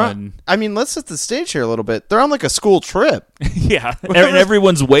the they're one. I mean, let's set the stage here a little bit. They're on like a school trip. Yeah, and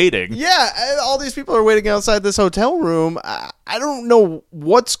everyone's waiting. Yeah, all these people are waiting outside this hotel room. I don't know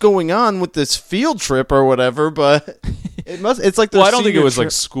what's going on with this field trip or whatever, but it's like well, I don't think it was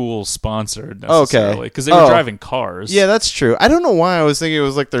like school sponsored necessarily because they were driving cars. Yeah, that's true. I don't know why I was thinking it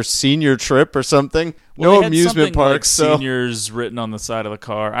was like their senior trip or something. Well, no amusement parks. Like seniors written on the side of the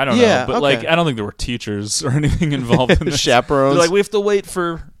car. I don't know, but like I don't think there were teachers or anything involved in this. Chaperones. They're like, we have to wait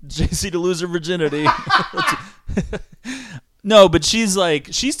for JC to lose her virginity. No, but she's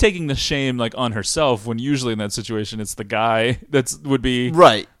taking the shame like on herself when usually in that situation it's the guy would be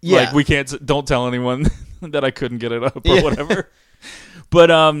right. Yeah, like don't tell anyone that I couldn't get it up or whatever.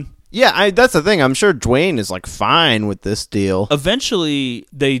 But yeah, that's the thing. I'm sure Dwayne is like fine with this deal. Eventually,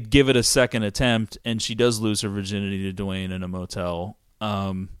 they give it a second attempt, and she does lose her virginity to Dwayne in a motel.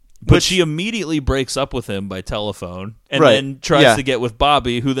 But she immediately breaks up with him by telephone, and then tries to get with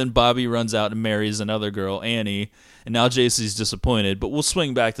Bobby, who then Bobby runs out and marries another girl, Annie. And now JC's disappointed, but we'll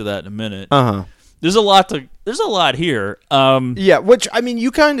swing back to that in a minute. There's a lot here. Yeah, which I mean, you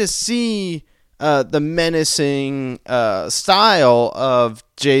kind of see the menacing style of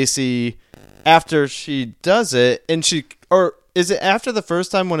JC after she does it, and or is it after the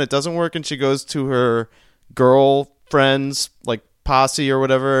first time when it doesn't work and she goes to her girlfriend's like posse or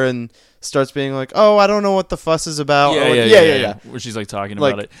whatever and starts being like, oh, I don't know what the fuss is about. Yeah. Where she's like talking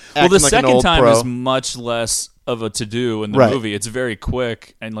about it. Well, the second time is much less of a to-do in the movie. It's very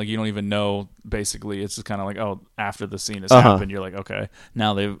quick, and like you don't even know. Basically, it's just kind of like, oh, after the scene has happened, you're like, okay,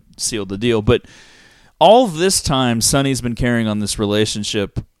 now they've sealed the deal. But all this time, Sonny's been carrying on this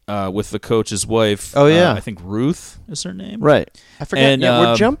relationship with the coach's wife. Oh yeah, I think Ruth is her name. Right, I forget. And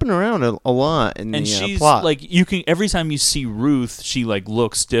we're jumping around a lot in the she's plot. Like you can every time you see Ruth, she like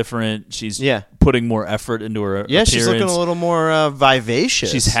looks different. She's putting more effort into her appearance. She's looking a little more vivacious.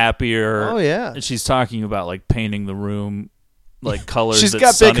 She's happier. Oh yeah, and she's talking about like painting the room like colors. She's that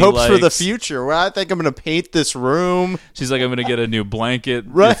got Sonny big hopes likes. for the future. Well, I think I'm going to paint this room. She's like, I'm going to get a new blanket,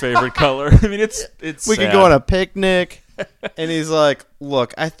 your favorite color. I mean, it's. We could go on a picnic. And he's like,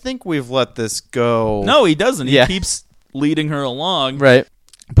 look, I think we've let this go. No, he doesn't. He keeps leading her along. Right.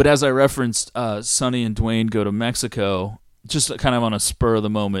 But as I referenced, Sonny and Dwayne go to Mexico, just kind of on a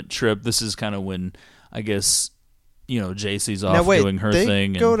spur-of-the-moment trip. This is kind of when, I guess, JC's off doing her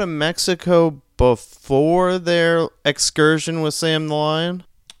thing. They go to Mexico before their excursion with Sam the Lion?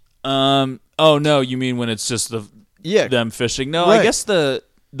 Oh, no, you mean when it's just them fishing? No, I guess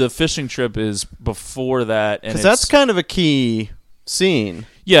the fishing trip is before that. Because that's kind of a key scene.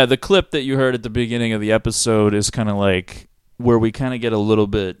 Yeah, the clip that you heard at the beginning of the episode is kind of like where we kind of get a little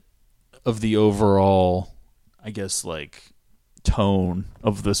bit of the overall, I guess, like tone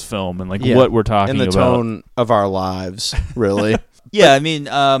of this film and like what we're talking about. And the tone of our lives, really. Yeah, I mean,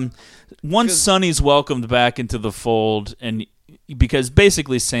 once Sonny's welcomed back into the fold, and because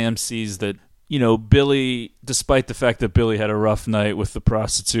basically Sam sees that, Billy, despite the fact that Billy had a rough night with the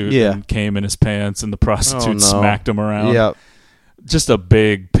prostitute and came in his pants and the prostitute smacked him around. Yep. Just a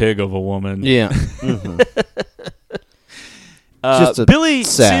big pig of a woman. Yeah. Mm-hmm. Billy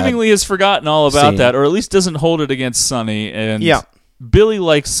seemingly has forgotten all about that, or at least doesn't hold it against Sonny. And Billy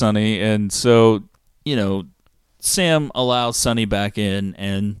likes Sonny, and so, Sam allows Sonny back in,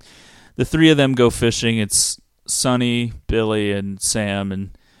 and the three of them go fishing. It's Sonny, Billy, and Sam.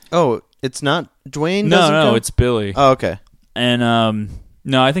 And it's not Dwayne? No, it's Billy. Oh, okay. And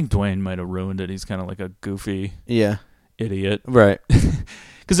no, I think Dwayne might have ruined it. He's kind of like a goofy idiot. Right.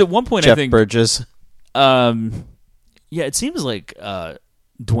 Because at one point, Jeff I think Bridges. It seems like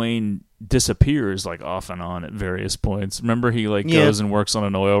Dwayne disappears like off and on at various points. Remember, he goes and works on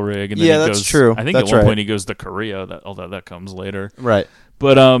an oil rig, and then he that's goes. True. I think at one point he goes to Korea. Although that comes later. Right.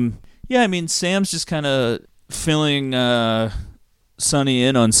 But I mean, Sam's just kind of filling Sonny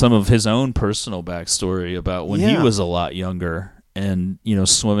in on some of his own personal backstory about when he was a lot younger and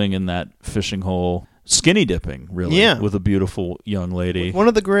swimming in that fishing hole. Skinny dipping, really, with a beautiful young lady. One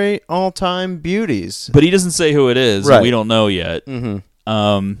of the great all-time beauties. But he doesn't say who it is. Right. And we don't know yet.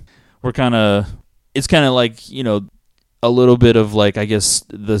 Mm-hmm. We're kind of... It's kind of like, a little bit of, like, I guess,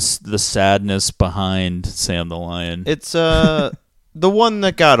 the sadness behind Sam the Lion. It's the one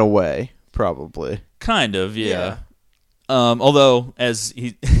that got away, probably. Kind of, yeah. Although, as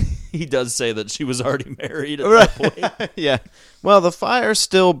he does say that she was already married at that point. Yeah. Well, the fire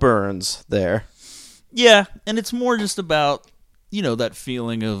still burns there. Yeah, and it's more just about, that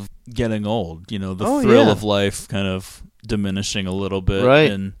feeling of getting old, the thrill of life kind of diminishing a little bit.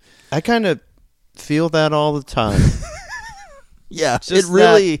 Right. And I kind of feel that all the time. Yeah, Just it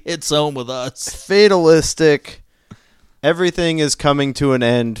really hits home with us. Fatalistic. Everything is coming to an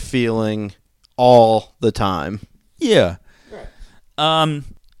end feeling all the time. Yeah.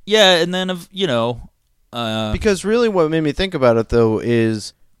 Yeah, and then, Because really what made me think about it, though,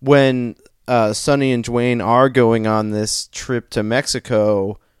 is when Sonny and Dwayne are going on this trip to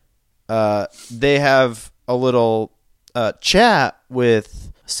Mexico, they have a little chat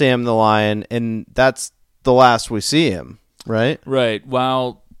with Sam the Lion, and that's the last we see him, right? Right.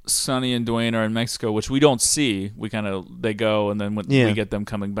 While Sonny and Dwayne are in Mexico, which we don't see, they go, and then we get them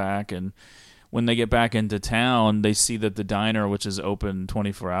coming back, and when they get back into town, they see that the diner, which is open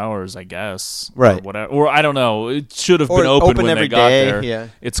 24 hours, I guess, right? Or whatever, or I don't know. It should have been open when every they got day, there. yeah.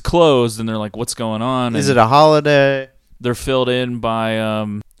 It's closed, and they're like, "What's going on?" Is it a holiday? They're filled in by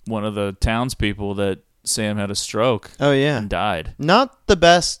one of the townspeople that Sam had a stroke. Oh yeah, and died. Not the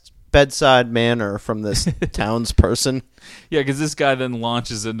best bedside manner from this townsperson. Yeah, because this guy then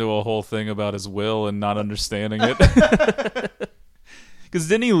launches into a whole thing about his will and not understanding it. Because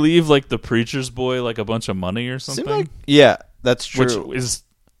didn't he leave like the preacher's boy like a bunch of money or something? Yeah, that's true. Which is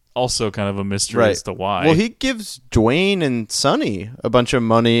also kind of a mystery as to why. Well, he gives Dwayne and Sonny a bunch of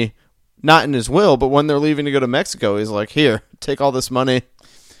money, not in his will, but when they're leaving to go to Mexico, he's like, "Here, take all this money,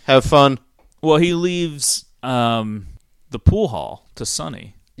 have fun." Well, he leaves the pool hall to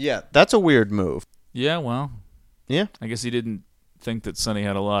Sonny. Yeah, that's a weird move. Yeah, well, yeah, I guess he didn't think that Sonny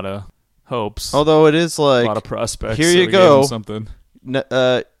had a lot of hopes. Although it is like a lot of prospects. Here so you he go. gave him something.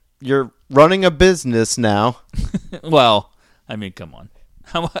 You're running a business now. Well, I mean, come on.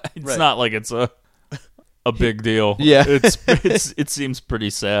 It's not like it's a big deal. Yeah, it seems pretty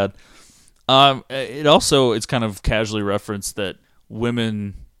sad. It's kind of casually referenced that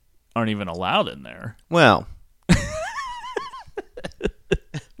women aren't even allowed in there. Well,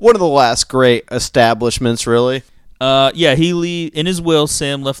 one of the last great establishments, really. In his will,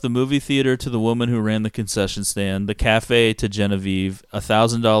 Sam left the movie theater to the woman who ran the concession stand, the cafe to Genevieve,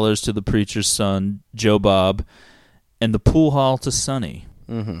 $1,000 to the preacher's son, Joe Bob, and the pool hall to Sonny.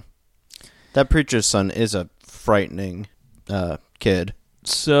 Mm-hmm. That preacher's son is a frightening kid.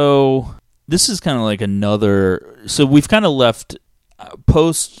 So this is kind of like another. So we've kind of left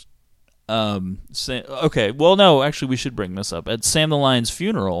post. Okay, well, no, actually, we should bring this up. At Sam the Lion's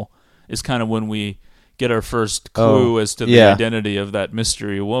funeral is kind of when we get our first clue as to the identity of that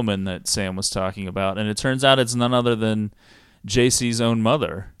mystery woman that Sam was talking about, and it turns out it's none other than JC's own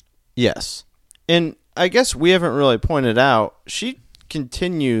mother. Yes, and I guess we haven't really pointed out, she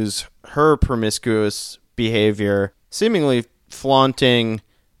continues her promiscuous behavior, seemingly flaunting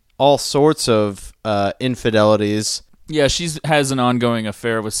all sorts of infidelities. Yeah, she has an ongoing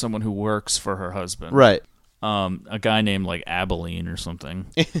affair with someone who works for her husband. Right. A guy named like Abilene or something.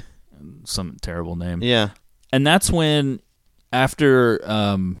 Some terrible name. Yeah. And that's when, after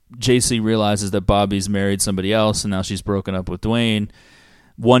JC realizes that Bobby's married somebody else and now she's broken up with Dwayne,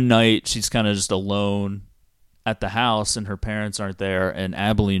 one night she's kind of just alone at the house and her parents aren't there, and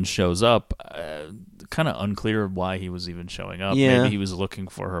Abilene shows up. Kind of unclear why he was even showing up. Yeah. Maybe he was looking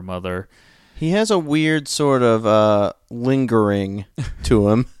for her mother. He has a weird sort of lingering to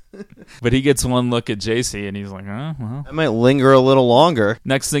him. But he gets one look at JC and he's like, oh, well. I might linger a little longer.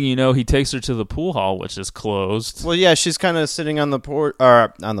 Next thing you know, he takes her to the pool hall, which is closed. Well, yeah, she's kind of sitting on the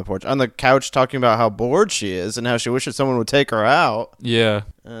the couch, talking about how bored she is and how she wishes someone would take her out. Yeah.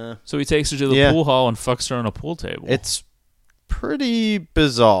 So he takes her to the pool hall and fucks her on a pool table. It's pretty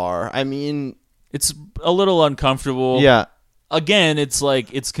bizarre. I mean, it's a little uncomfortable. Yeah. Again, it's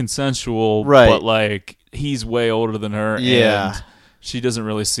like it's consensual, right? But like he's way older than her, yeah. And she doesn't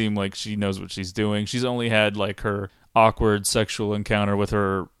really seem like she knows what she's doing. She's only had like her awkward sexual encounter with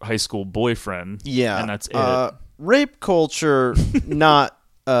her high school boyfriend. Yeah. And that's it. Rape culture not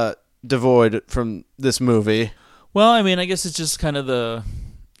devoid from this movie. Well, I mean, I guess it's just kind of the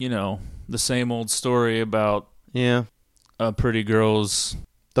same old story about a pretty girl's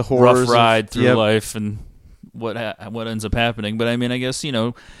the horrors rough ride through yep. life and what ends up happening. But I mean, I guess, she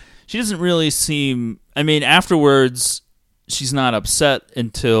doesn't really seem, I mean, afterwards she's not upset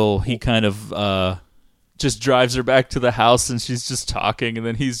until he kind of just drives her back to the house and she's just talking, and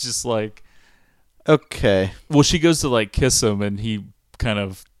then he's just like, okay. Well, she goes to like kiss him and he's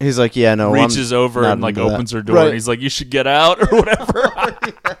like, yeah, no, reaches over and like opens her door, right. And he's like, you should get out or whatever.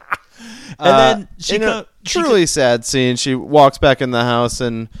 And then truly sad scene. She walks back in the house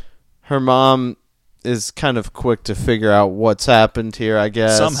and her mom is kind of quick to figure out what's happened here, I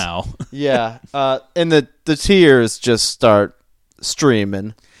guess. Somehow. Yeah. And the tears just start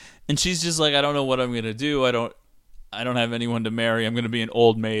streaming. And she's just like, I don't know what I'm going to do. I don't have anyone to marry. I'm going to be an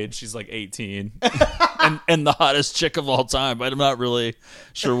old maid. She's like 18 and the hottest chick of all time. But I'm not really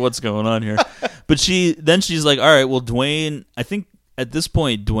sure what's going on here. But she's like, all right, well, Dwayne, I think at this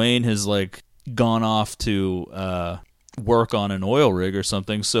point, Dwayne has like gone off to work on an oil rig or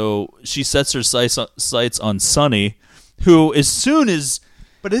something. So she sets her sights on Sonny, who as soon as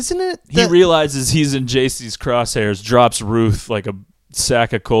but isn't it he realizes he's in JC's crosshairs, drops Ruth like a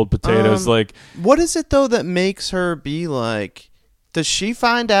sack of cold potatoes. Like, what is it though that makes her be like? Does she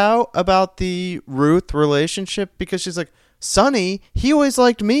find out about the Ruth relationship because she's like, Sonny, he always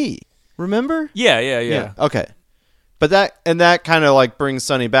liked me. Remember? Yeah. Okay, but that kind of like brings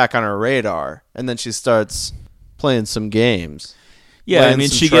Sonny back on her radar, and then she starts playing some games. Yeah, I mean,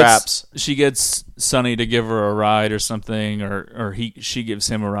 she traps. gets Sonny to give her a ride or something, or she gives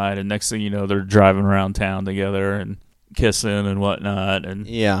him a ride, and next thing you know, they're driving around town together and kissing and whatnot. And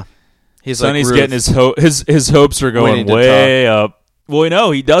yeah, Sonny's like getting his hopes are going way up. Well,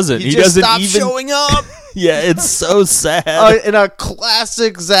 no, he doesn't. He doesn't stopped even showing up. Yeah, it's so sad. In a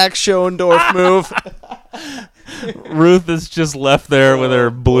classic Zach Schoendorf move. Ruth is just left there with her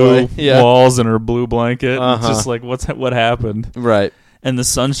blue walls and her blue blanket. It's just like, what happened? Right. And the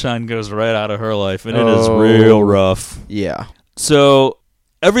sunshine goes right out of her life, and it is real rough. Yeah. So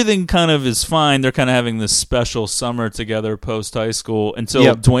everything kind of is fine. They're kind of having this special summer together post high school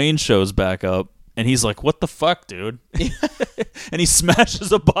until Dwayne shows back up, and he's like, "What the fuck, dude?" And he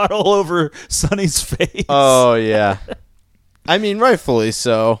smashes a bottle over Sonny's face. Oh yeah. I mean, rightfully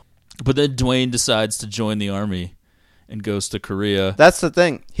so. But then Dwayne decides to join the army and goes to Korea. That's the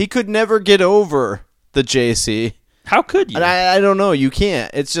thing. He could never get over the JC. How could you? And I don't know. You can't.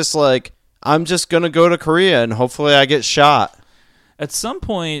 It's just like, I'm just going to go to Korea and hopefully I get shot. At some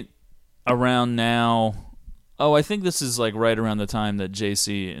point around now, I think this is like right around the time that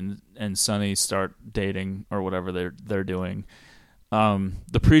JC and Sonny start dating or whatever they're doing.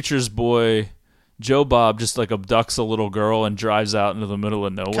 The preacher's boy, Joe Bob, just like abducts a little girl and drives out into the middle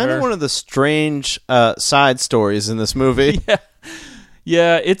of nowhere. Kind of one of the strange side stories in this movie.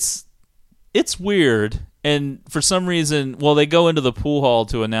 Yeah, it's weird. And for some reason, they go into the pool hall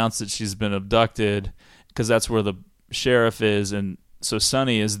to announce that she's been abducted because that's where the sheriff is. And so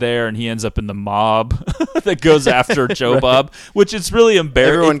Sonny is there, and he ends up in the mob that goes after Joe Bob, which is really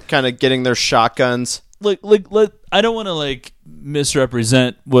embarrassing. Everyone kind of getting their shotguns. I don't want to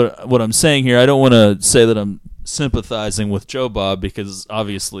misrepresent what I'm saying here. I don't want to say that I'm sympathizing with Joe Bob because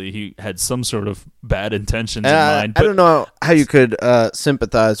obviously he had some sort of bad intentions in mind. I don't know how you could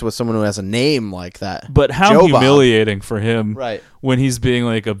sympathize with someone who has a name like that. But how Joe humiliating Bob. For him, right? When he's being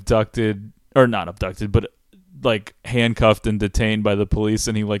abducted, or not abducted, but handcuffed and detained by the police,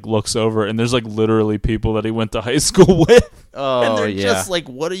 and he looks over, and there's literally people that he went to high school with. Oh, and they're yeah. just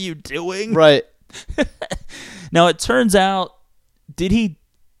what are you doing? Right. Now it turns out, did he?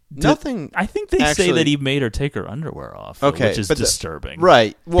 Nothing. I think they say that he made her take her underwear off. Okay, which is disturbing,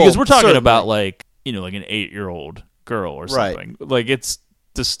 right? Well, because we're talking certainly. about an 8-year-old girl or something. Right. It's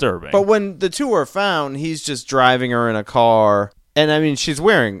disturbing. But when the two are found, he's just driving her in a car, and I mean, she's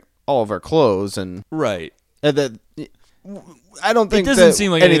wearing all of her clothes, and right. I don't think it doesn't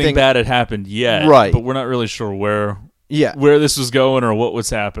seem like anything bad had happened yet, right? But we're not really sure where this was going or what was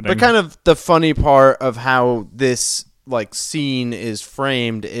happening. But kind of the funny part of how this scene is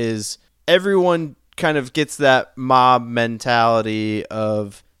framed is everyone kind of gets that mob mentality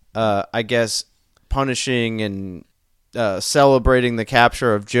of I guess punishing and celebrating the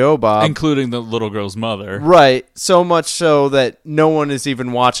capture of Joe Bob, including the little girl's mother, right? So much so that no one is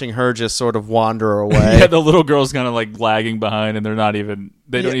even watching her just sort of wander away. Yeah, the little girl's kind of lagging behind, and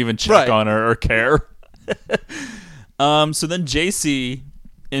they don't even check on her or care. So then JC,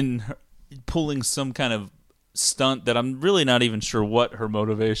 in pulling some kind of stunt that I'm really not even sure what her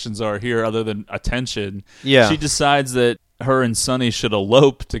motivations are here other than attention. Yeah. She decides that her and Sonny should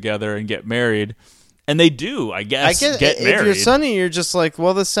elope together and get married. And they do, I guess, get married. If you're Sonny, you're just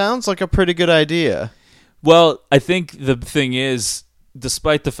this sounds like a pretty good idea. Well, I think the thing is,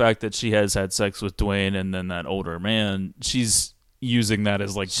 despite the fact that she has had sex with Dwayne and then that older man, she's using that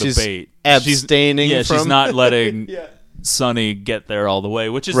as the bait. Abstaining she's not letting Sonny get there all the way,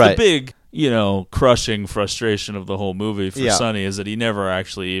 which is the big, crushing frustration of the whole movie for Sonny, is that he never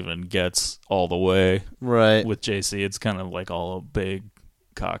actually even gets all the way. Right. With JC, it's kind of all a big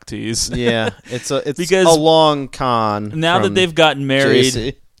cock tease. Yeah, it's because a long con. Now that they've gotten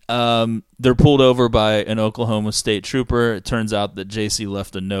married, they're pulled over by an Oklahoma State trooper. It turns out that JC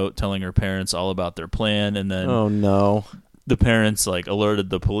left a note telling her parents all about their plan, and then oh no, the parents alerted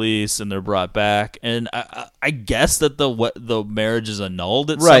the police, and they're brought back. And I guess that the marriage is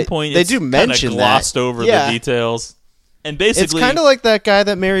annulled at some point. They It's do mention glossed over the details. And basically, it's kind of like that guy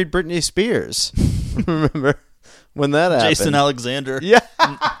that married Britney Spears. Remember when that happened? Jason Alexander. Yeah.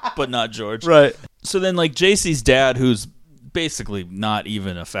 But not George. Right. So then, like, JC's dad, who's basically not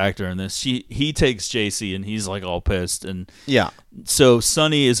even a factor in this, he takes JC and he's, like, all pissed. And yeah. So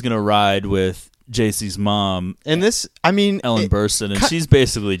Sonny is going to ride with JC's mom. And this, I mean, Ellen Burstyn, and she's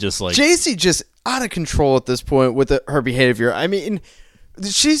basically just like... JC just out of control at this point with her behavior. I mean,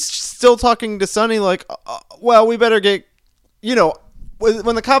 she's still talking to Sonny like, well, we better get, you know...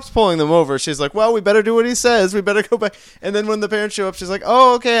 When the cop's pulling them over, she's like, well, we better do what he says. We better go back. And then when the parents show up, she's like,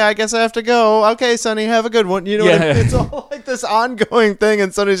 oh, okay, I guess I have to go. Okay, Sonny, have a good one. You know what I mean? It's all like this ongoing thing.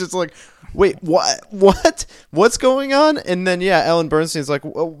 And Sonny's just like, wait, what? What's going on? And then, Ellen Bernstein's like,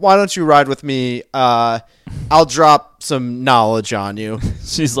 why don't you ride with me? I'll drop some knowledge on you.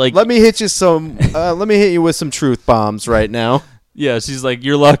 She's like, let me hit you with some truth bombs right now. Yeah, she's like,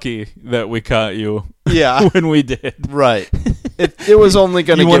 you're lucky that we caught you. Yeah. When we did. Right. It was only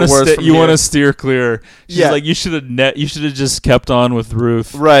going to get worse from You here. want to steer clear. She's like, you should have just kept on with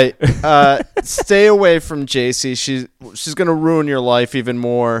Ruth. Right. Stay away from JC. She's going to ruin your life even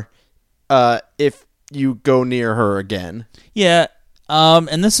more if you go near her again. Yeah.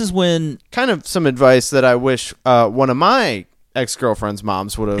 And this is when... Kind of some advice that I wish one of my ex-girlfriend's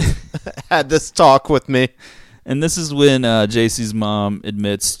moms would have had this talk with me. And this is when JC's mom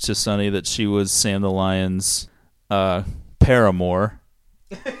admits to Sonny that she was Sam the Lion's paramour.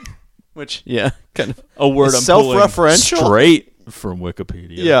 Which, kind of a word I'm self-referential. Pulling straight from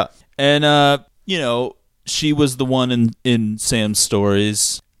Wikipedia. Yeah. And, she was the one in Sam's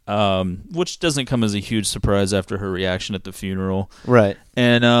stories, which doesn't come as a huge surprise after her reaction at the funeral. Right.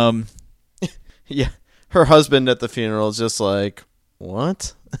 And, yeah, her husband at the funeral is just like,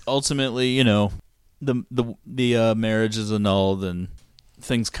 what? Ultimately, the marriage is annulled and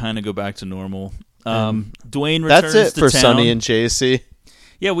things kind of go back to normal. Dwayne returns to That's it for town. Sonny and JC.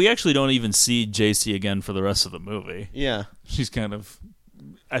 Yeah, we actually don't even see JC again for the rest of the movie. Yeah. She's kind of...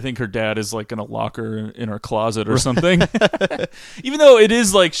 I think her dad is like in a locker in her closet or something. Even though it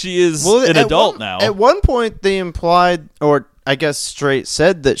is like she is an adult now. At one point they implied, or I guess straight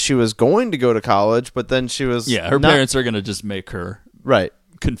said, that she was going to go to college, but then she was... Yeah, her parents are going to just make her... Right.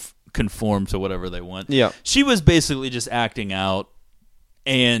 Conform to whatever they want. Yeah. She was basically just acting out,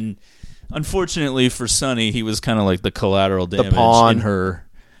 and unfortunately for Sonny, he was kind of like the collateral damage in her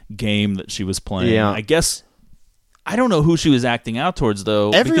game that she was playing. Yeah. I guess I don't know who she was acting out towards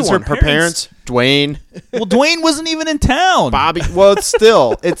though. Everyone, her parents, Dwayne. Well, Dwayne wasn't even in town. Bobby. Well,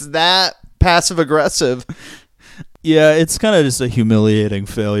 it's that passive aggressive. Yeah, it's kind of just a humiliating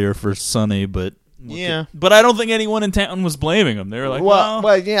failure for Sonny, but but I don't think anyone in town was blaming him. They were like, well,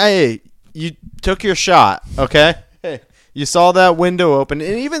 hey, you took your shot, okay? Hey, you saw that window open,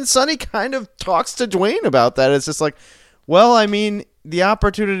 and even Sonny kind of talks to Dwayne about that. It's just like, well, I mean, the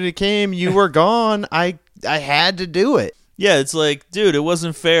opportunity came, you were gone, I had to do it. Yeah, it's like, dude, it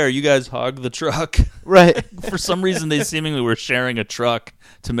wasn't fair. You guys hogged the truck. Right. For some reason, they seemingly were sharing a truck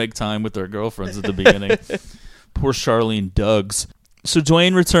to make time with their girlfriends at the beginning. Poor Charlene Duggs. So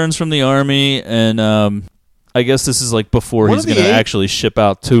Dwayne returns from the army, and I guess this is like before he's going to actually ship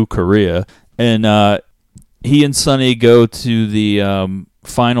out to Korea. And he and Sonny go to the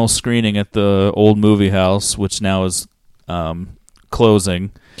final screening at the old movie house, which now is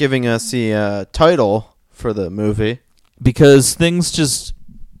closing. Giving us the title for the movie. Because things just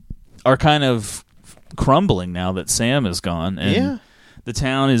are kind of crumbling now that Sam is gone. And the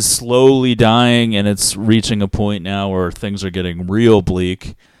town is slowly dying, and it's reaching a point now where things are getting real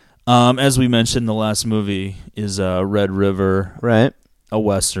bleak. As we mentioned, the last movie is Red River, right? A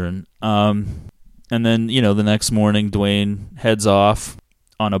Western. And then, the next morning, Dwayne heads off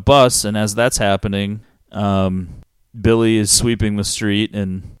on a bus, and as that's happening, Billy is sweeping the street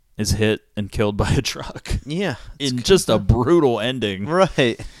and is hit and killed by a truck. Yeah. In just a brutal ending.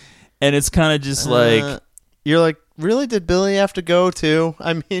 Right. And it's kind of just like... You're like, really? Did Billy have to go too?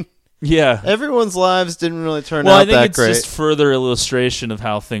 I mean... Yeah. Everyone's lives didn't really turn I out think that it's great. just further illustration of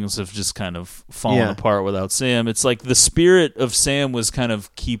how things have just kind of fallen apart without Sam. It's like the spirit of Sam was kind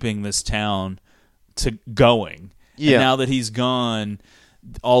of keeping this town going. Yeah. And now that he's gone,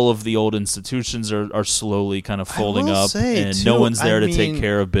 all of the old institutions are slowly kind of folding up, and no one's there to take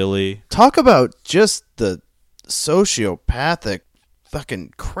care of Billy. Talk about just the sociopathic,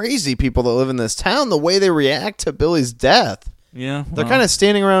 fucking crazy people that live in this town, the way they react to Billy's death. Yeah. They're kind of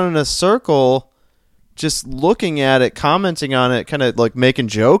standing around in a circle, just looking at it, commenting on it, kind of like making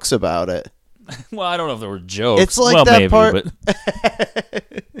jokes about it. Well, I don't know if there were jokes. It's like that maybe, part. But...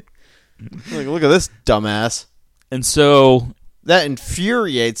 like, look at this dumbass. And so that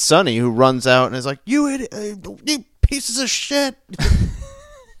infuriates Sonny, who runs out and is like, "You idiot! pieces of shit.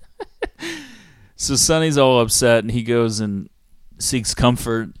 So Sonny's all upset, and he goes and seeks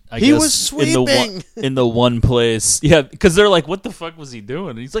comfort. I He guess was sweeping. in the one place. Yeah, because they're like, "What the fuck was he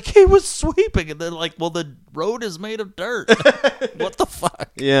doing?" And he's like, "He was sweeping." And they're like, "Well, the road is made of dirt. What the fuck?"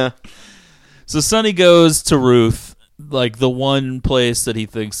 Yeah. So Sonny goes to Ruth, like the one place that he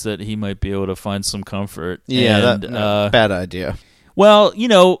thinks that he might be able to find some comfort. Yeah, and, bad idea. Well,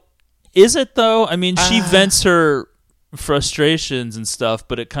 is it though? I mean, she vents her frustrations and stuff,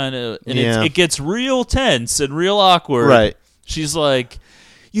 but it kind of it gets real tense and real awkward. Right. She's like,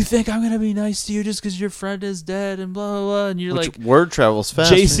 "You think I'm gonna be nice to you just because your friend is dead?" And blah blah blah. And you're like, word travels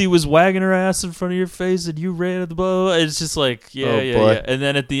fast. JC was wagging her ass in front of your face, and you ran at the blah blah blah. It's just like, yeah. And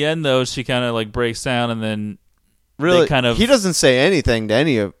then at the end, though, she kind of like breaks down, and then really kind of he doesn't say anything to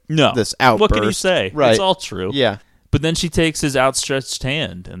any of this outburst. What can he say? Right. It's all true. Yeah. But then she takes his outstretched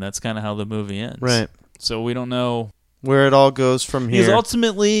hand, and that's kind of how the movie ends. Right. So we don't know where it all goes from here. Because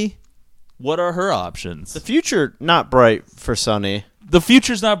ultimately, what are her options? The future not bright for Sonny. The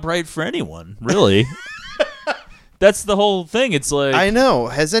future's not bright for anyone, really. That's the whole thing. It's like, I know.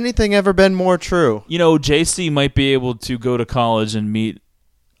 Has anything ever been more true? JC might be able to go to college and meet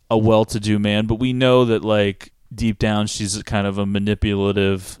a well-to-do man, but we know that, like, deep down she's kind of a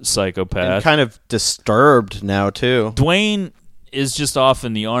manipulative psychopath. And kind of disturbed now, too. Dwayne is just off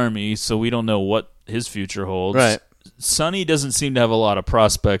in the army, so we don't know what his future holds. Right. Sonny doesn't seem to have a lot of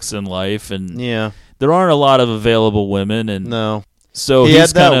prospects in life, and there aren't a lot of available women. And no. So he had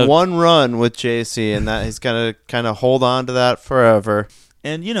that one run with JC, and that he's gonna kind of hold on to that forever.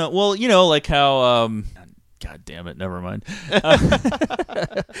 And like how, God damn it, never mind.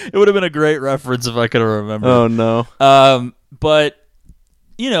 It would have been a great reference if I could have remembered. Oh no. But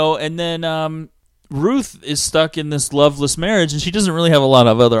and then Ruth is stuck in this loveless marriage, and she doesn't really have a lot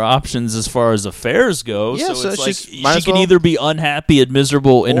of other options as far as affairs go. Yeah, so it's like she can either be unhappy and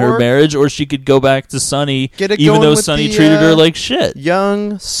miserable in her marriage, or she could go back to Sonny, even though Sonny treated her like shit.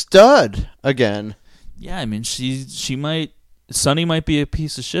 Young stud again. Yeah, I mean, she might. Sonny might be a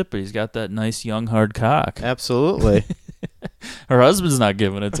piece of shit, but he's got that nice young hard cock. Absolutely. Her husband's not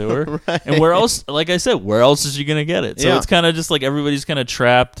giving it to her, right. And where else? Like I said, where else is she gonna get it? So it's kind of just like everybody's kind of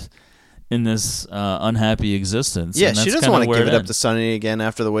trapped in this unhappy existence. Yeah, and that's she doesn't want to give it up ends. to Sonny again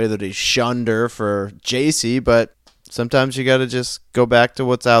after the way that he shunned her for JC, but sometimes you got to just go back to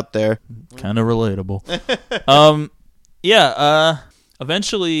what's out there. Kind of relatable.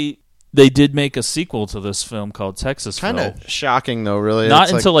 Eventually they did make a sequel to this film called Texasville. Kind of shocking, though, really.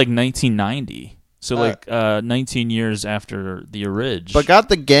 Not until like 1990. So 19 years after the orig. But got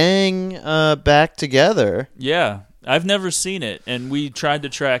the gang back together. Yeah. I've never seen it, and we tried to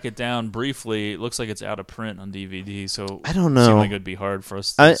track it down briefly. It looks like it's out of print on DVD, so I don't know. It seemed like it would be hard for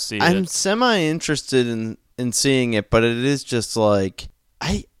us to see it. I'm semi-interested in seeing it, but it is just like...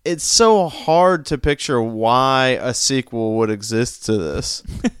 It's so hard to picture why a sequel would exist to this.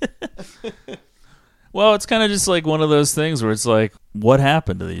 Well, it's kind of just like one of those things where it's like, what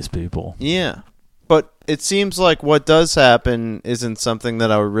happened to these people? Yeah. But it seems like what does happen isn't something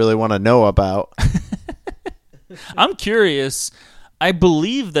that I would really want to know about. I'm curious. I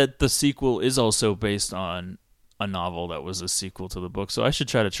believe that the sequel is also based on a novel that was a sequel to the book, so I should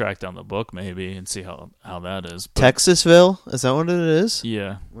try to track down the book maybe and see how that is. But, Texasville? Is that what it is?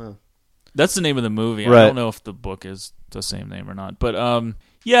 Yeah. Wow. That's the name of the movie. Right. I don't know if the book is the same name or not. But,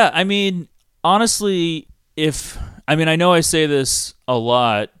 yeah, I mean, honestly, I know I say this a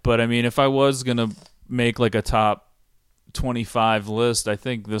lot, but, I mean, if I was going to make, like, a top 25 list, I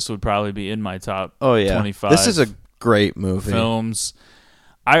think this would probably be in my top 25. This is a great movie. Films.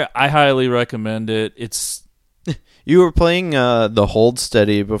 I highly recommend it. It's... You were playing the Hold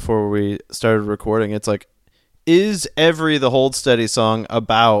Steady before we started recording. It's like, is every the Hold Steady song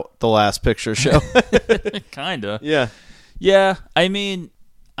about The Last Picture Show? Kinda. Yeah. Yeah, I mean,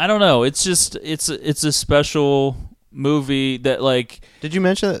 I don't know. It's just it's a special movie that, like... Did you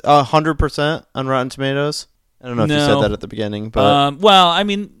mention 100% on Rotten Tomatoes? I don't know if you said that at the beginning, but... well, I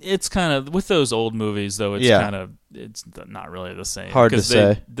mean, it's kind of... With those old movies, though, it's kind of... It's not really the same. Hard to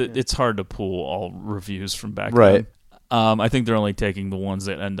say. It's hard to pull all reviews from back then. I think they're only taking the ones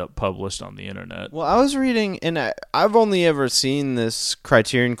that end up published on the internet. Well, I was reading, and I've only ever seen this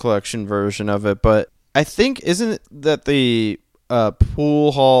Criterion Collection version of it, but I think, isn't it that the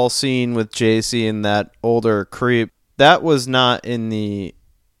pool hall scene with JC and that older creep, that was not in the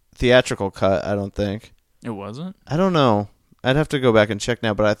theatrical cut, I don't think. It wasn't? I don't know. I'd have to go back and check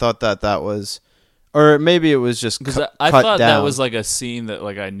now, but I thought that was... Or maybe it was just because cut I thought down. that was like a scene that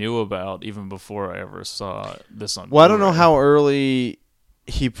like I knew about even before I ever saw this on. Well, I don't know how early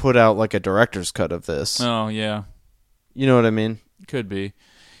he put out like a director's cut of this. Oh yeah, You know what I mean? Could be.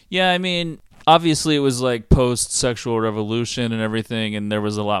 Yeah, I mean, obviously it was like post-sexual revolution and everything, and there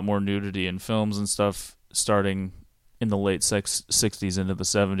was a lot more nudity in films and stuff starting in the late 60s into the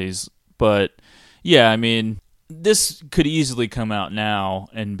 70s. But, yeah, I mean, this could easily come out now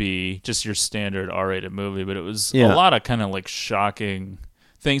and be just your standard R-rated movie, but it was a lot of kind of like shocking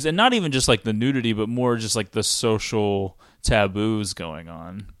things, and not even just like the nudity, but more just like the social taboos going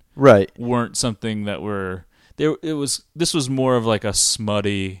on. Right. Weren't something that were there. This was more of like a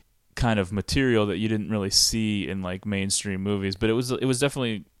smutty kind of material that you didn't really see in like mainstream movies, but it was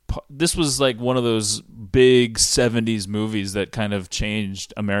definitely, this was like one of those big 70s movies that kind of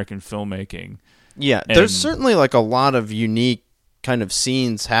changed American filmmaking. Yeah, there's certainly like a lot of unique kind of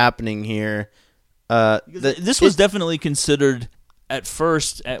scenes happening here. This was definitely considered at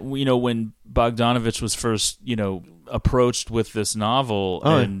first, when Bogdanovich was first, approached with this novel,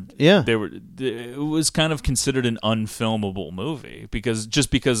 it was kind of considered an unfilmable movie because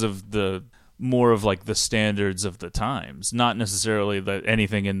of the more of like the standards of the times. Not necessarily that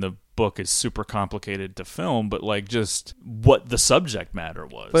anything in the book is super complicated to film, but like just what the subject matter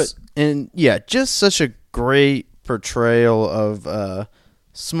was. Just such a great portrayal of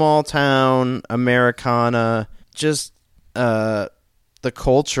small town Americana, just the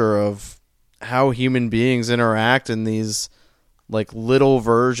culture of how human beings interact in these like little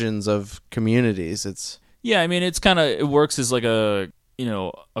versions of communities. It's it works as like a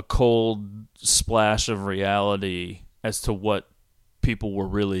cold splash of reality as to what people were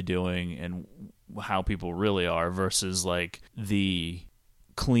really doing and how people really are versus like the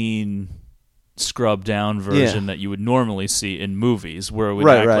clean scrubbed down version that you would normally see in movies where it would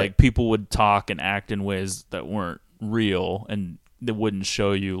act like people would talk and act in ways that weren't real and they wouldn't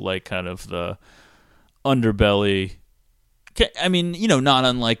show you like kind of the underbelly. I mean, not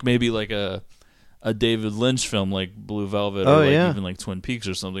unlike maybe like a David Lynch film like Blue Velvet or even like Twin Peaks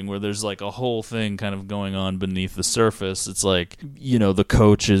or something where there's like a whole thing kind of going on beneath the surface. It's like, the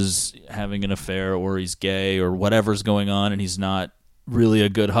coach is having an affair or he's gay or whatever's going on and he's not really a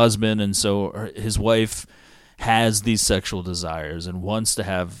good husband, and so his wife has these sexual desires and wants to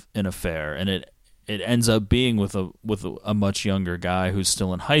have an affair, and it ends up being with a much younger guy who's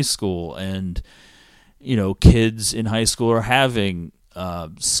still in high school, and kids in high school are having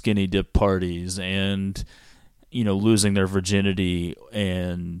skinny dip parties and losing their virginity,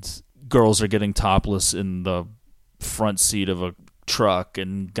 and girls are getting topless in the front seat of a truck,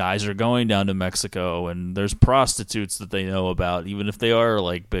 and guys are going down to Mexico, and there's prostitutes that they know about even if they are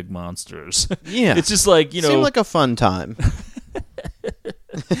like big monsters. Yeah. It's just like, seemed like a fun time.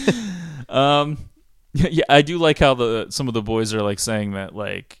 Yeah, I do like how some of the boys are like saying that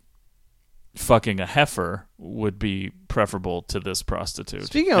like fucking a heifer would be preferable to this prostitute.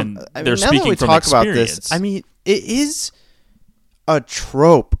 Speaking of, they're now speaking that we from talk experience. about this, I mean, it is a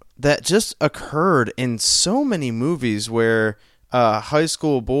trope that just occurred in so many movies where high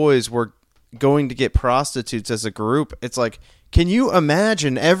school boys were going to get prostitutes as a group. It's like, can you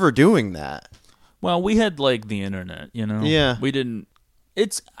imagine ever doing that? Well, we had like the internet, Yeah. We didn't.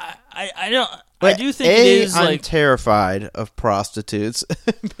 It's I don't. But I do think it is I'm like terrified of prostitutes.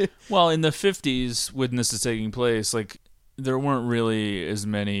 Well, in the 50s, when this is taking place, like there weren't really as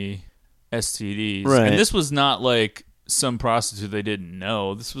many STDs, right. And this was not like some prostitute they didn't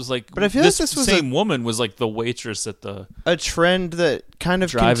know. This was like, but I feel this like this was same woman was like the waitress at the a trend that kind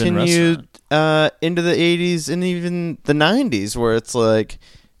of continued into the 80s and even the 90s, where it's like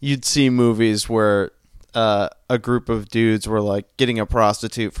you'd see movies where a group of dudes were like getting a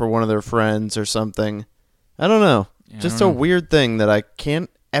prostitute for one of their friends or something. I don't know. Yeah, just a weird thing that I can't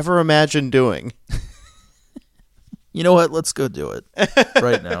ever imagine doing. You know what? Let's go do it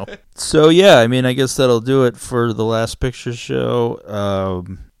right now. So, yeah, I mean, I guess that'll do it for the Last Picture Show.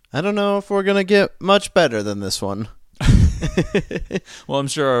 I don't know if we're going to get much better than this one. Well, I'm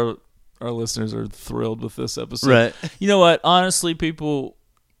sure our listeners are thrilled with this episode. Right. You know what? Honestly, people,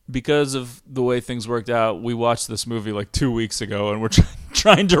 because of the way things worked out, we watched this movie like 2 weeks ago, and we're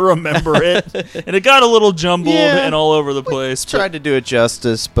trying to remember it. And it got a little jumbled and all over the place. Tried to do it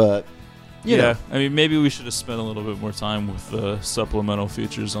justice, but... You know. I mean, maybe we should have spent a little bit more time with the supplemental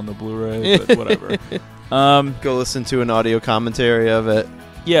features on the Blu-ray, but whatever. Go listen to an audio commentary of it.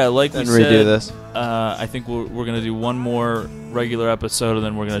 Yeah, like we said, redo this. I think we're going to do one more regular episode, and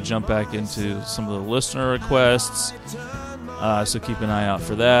then we're going to jump back into some of the listener requests. So keep an eye out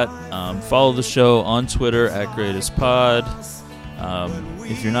for that. Follow the show on Twitter at GreatestPod.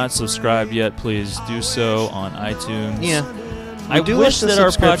 If you're not subscribed yet, please do so on iTunes. Yeah. I wish that our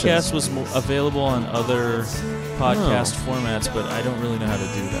podcast was available on other podcast formats, but I don't really know how to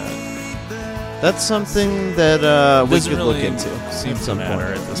do that. That's something that we Doesn't could really look into seem at to some matter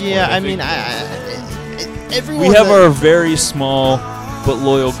point. at this Yeah, point. I mean, everyone. We have our very small but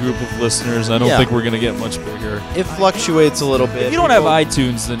loyal group of listeners. I don't Yeah. think we're going to get much bigger. It fluctuates a little bit. If you don't have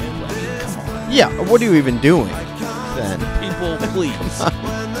iTunes, then come on. Yeah, what are you even doing then? People, please.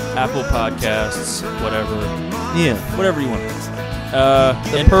 Apple Podcasts, whatever. Yeah. Whatever you want.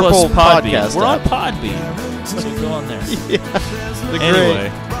 The And Purple plus Podbean. Podcast We're on app. Podbean. So go on there. Right.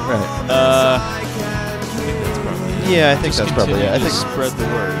 Anyway. I Yeah, I think just that's probably it. I continue to think spread the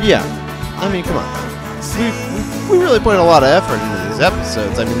word. Yeah. I mean, come on. We really put a lot of effort into these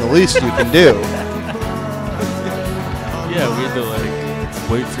episodes. I mean, the least you can do. Yeah, we had to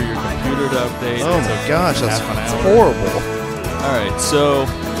wait for your computer to update. Oh It my took gosh, that's half an hour. horrible. All right, so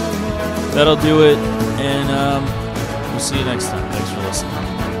that'll do it, and we'll see you next time. Thanks for listening.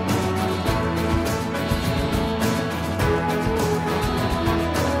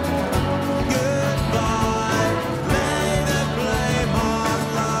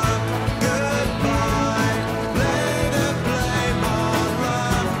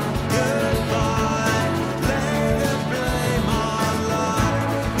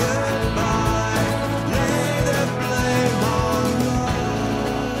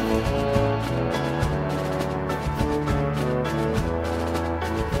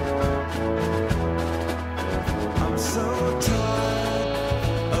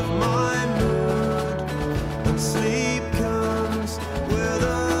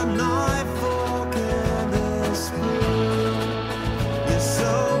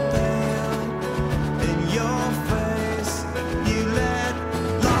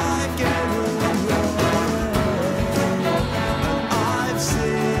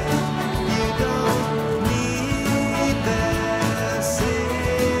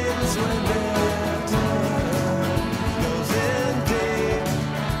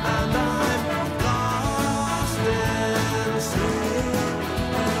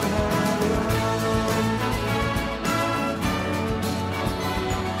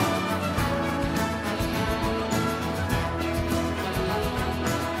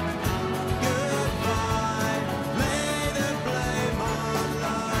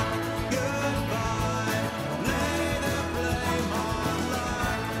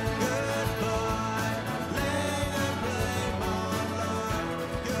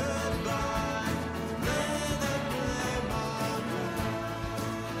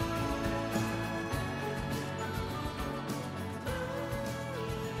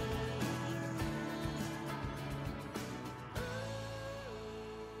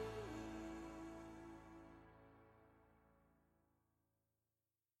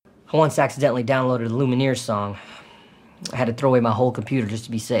 I once accidentally downloaded a Lumineers song. I had to throw away my whole computer just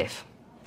to be safe.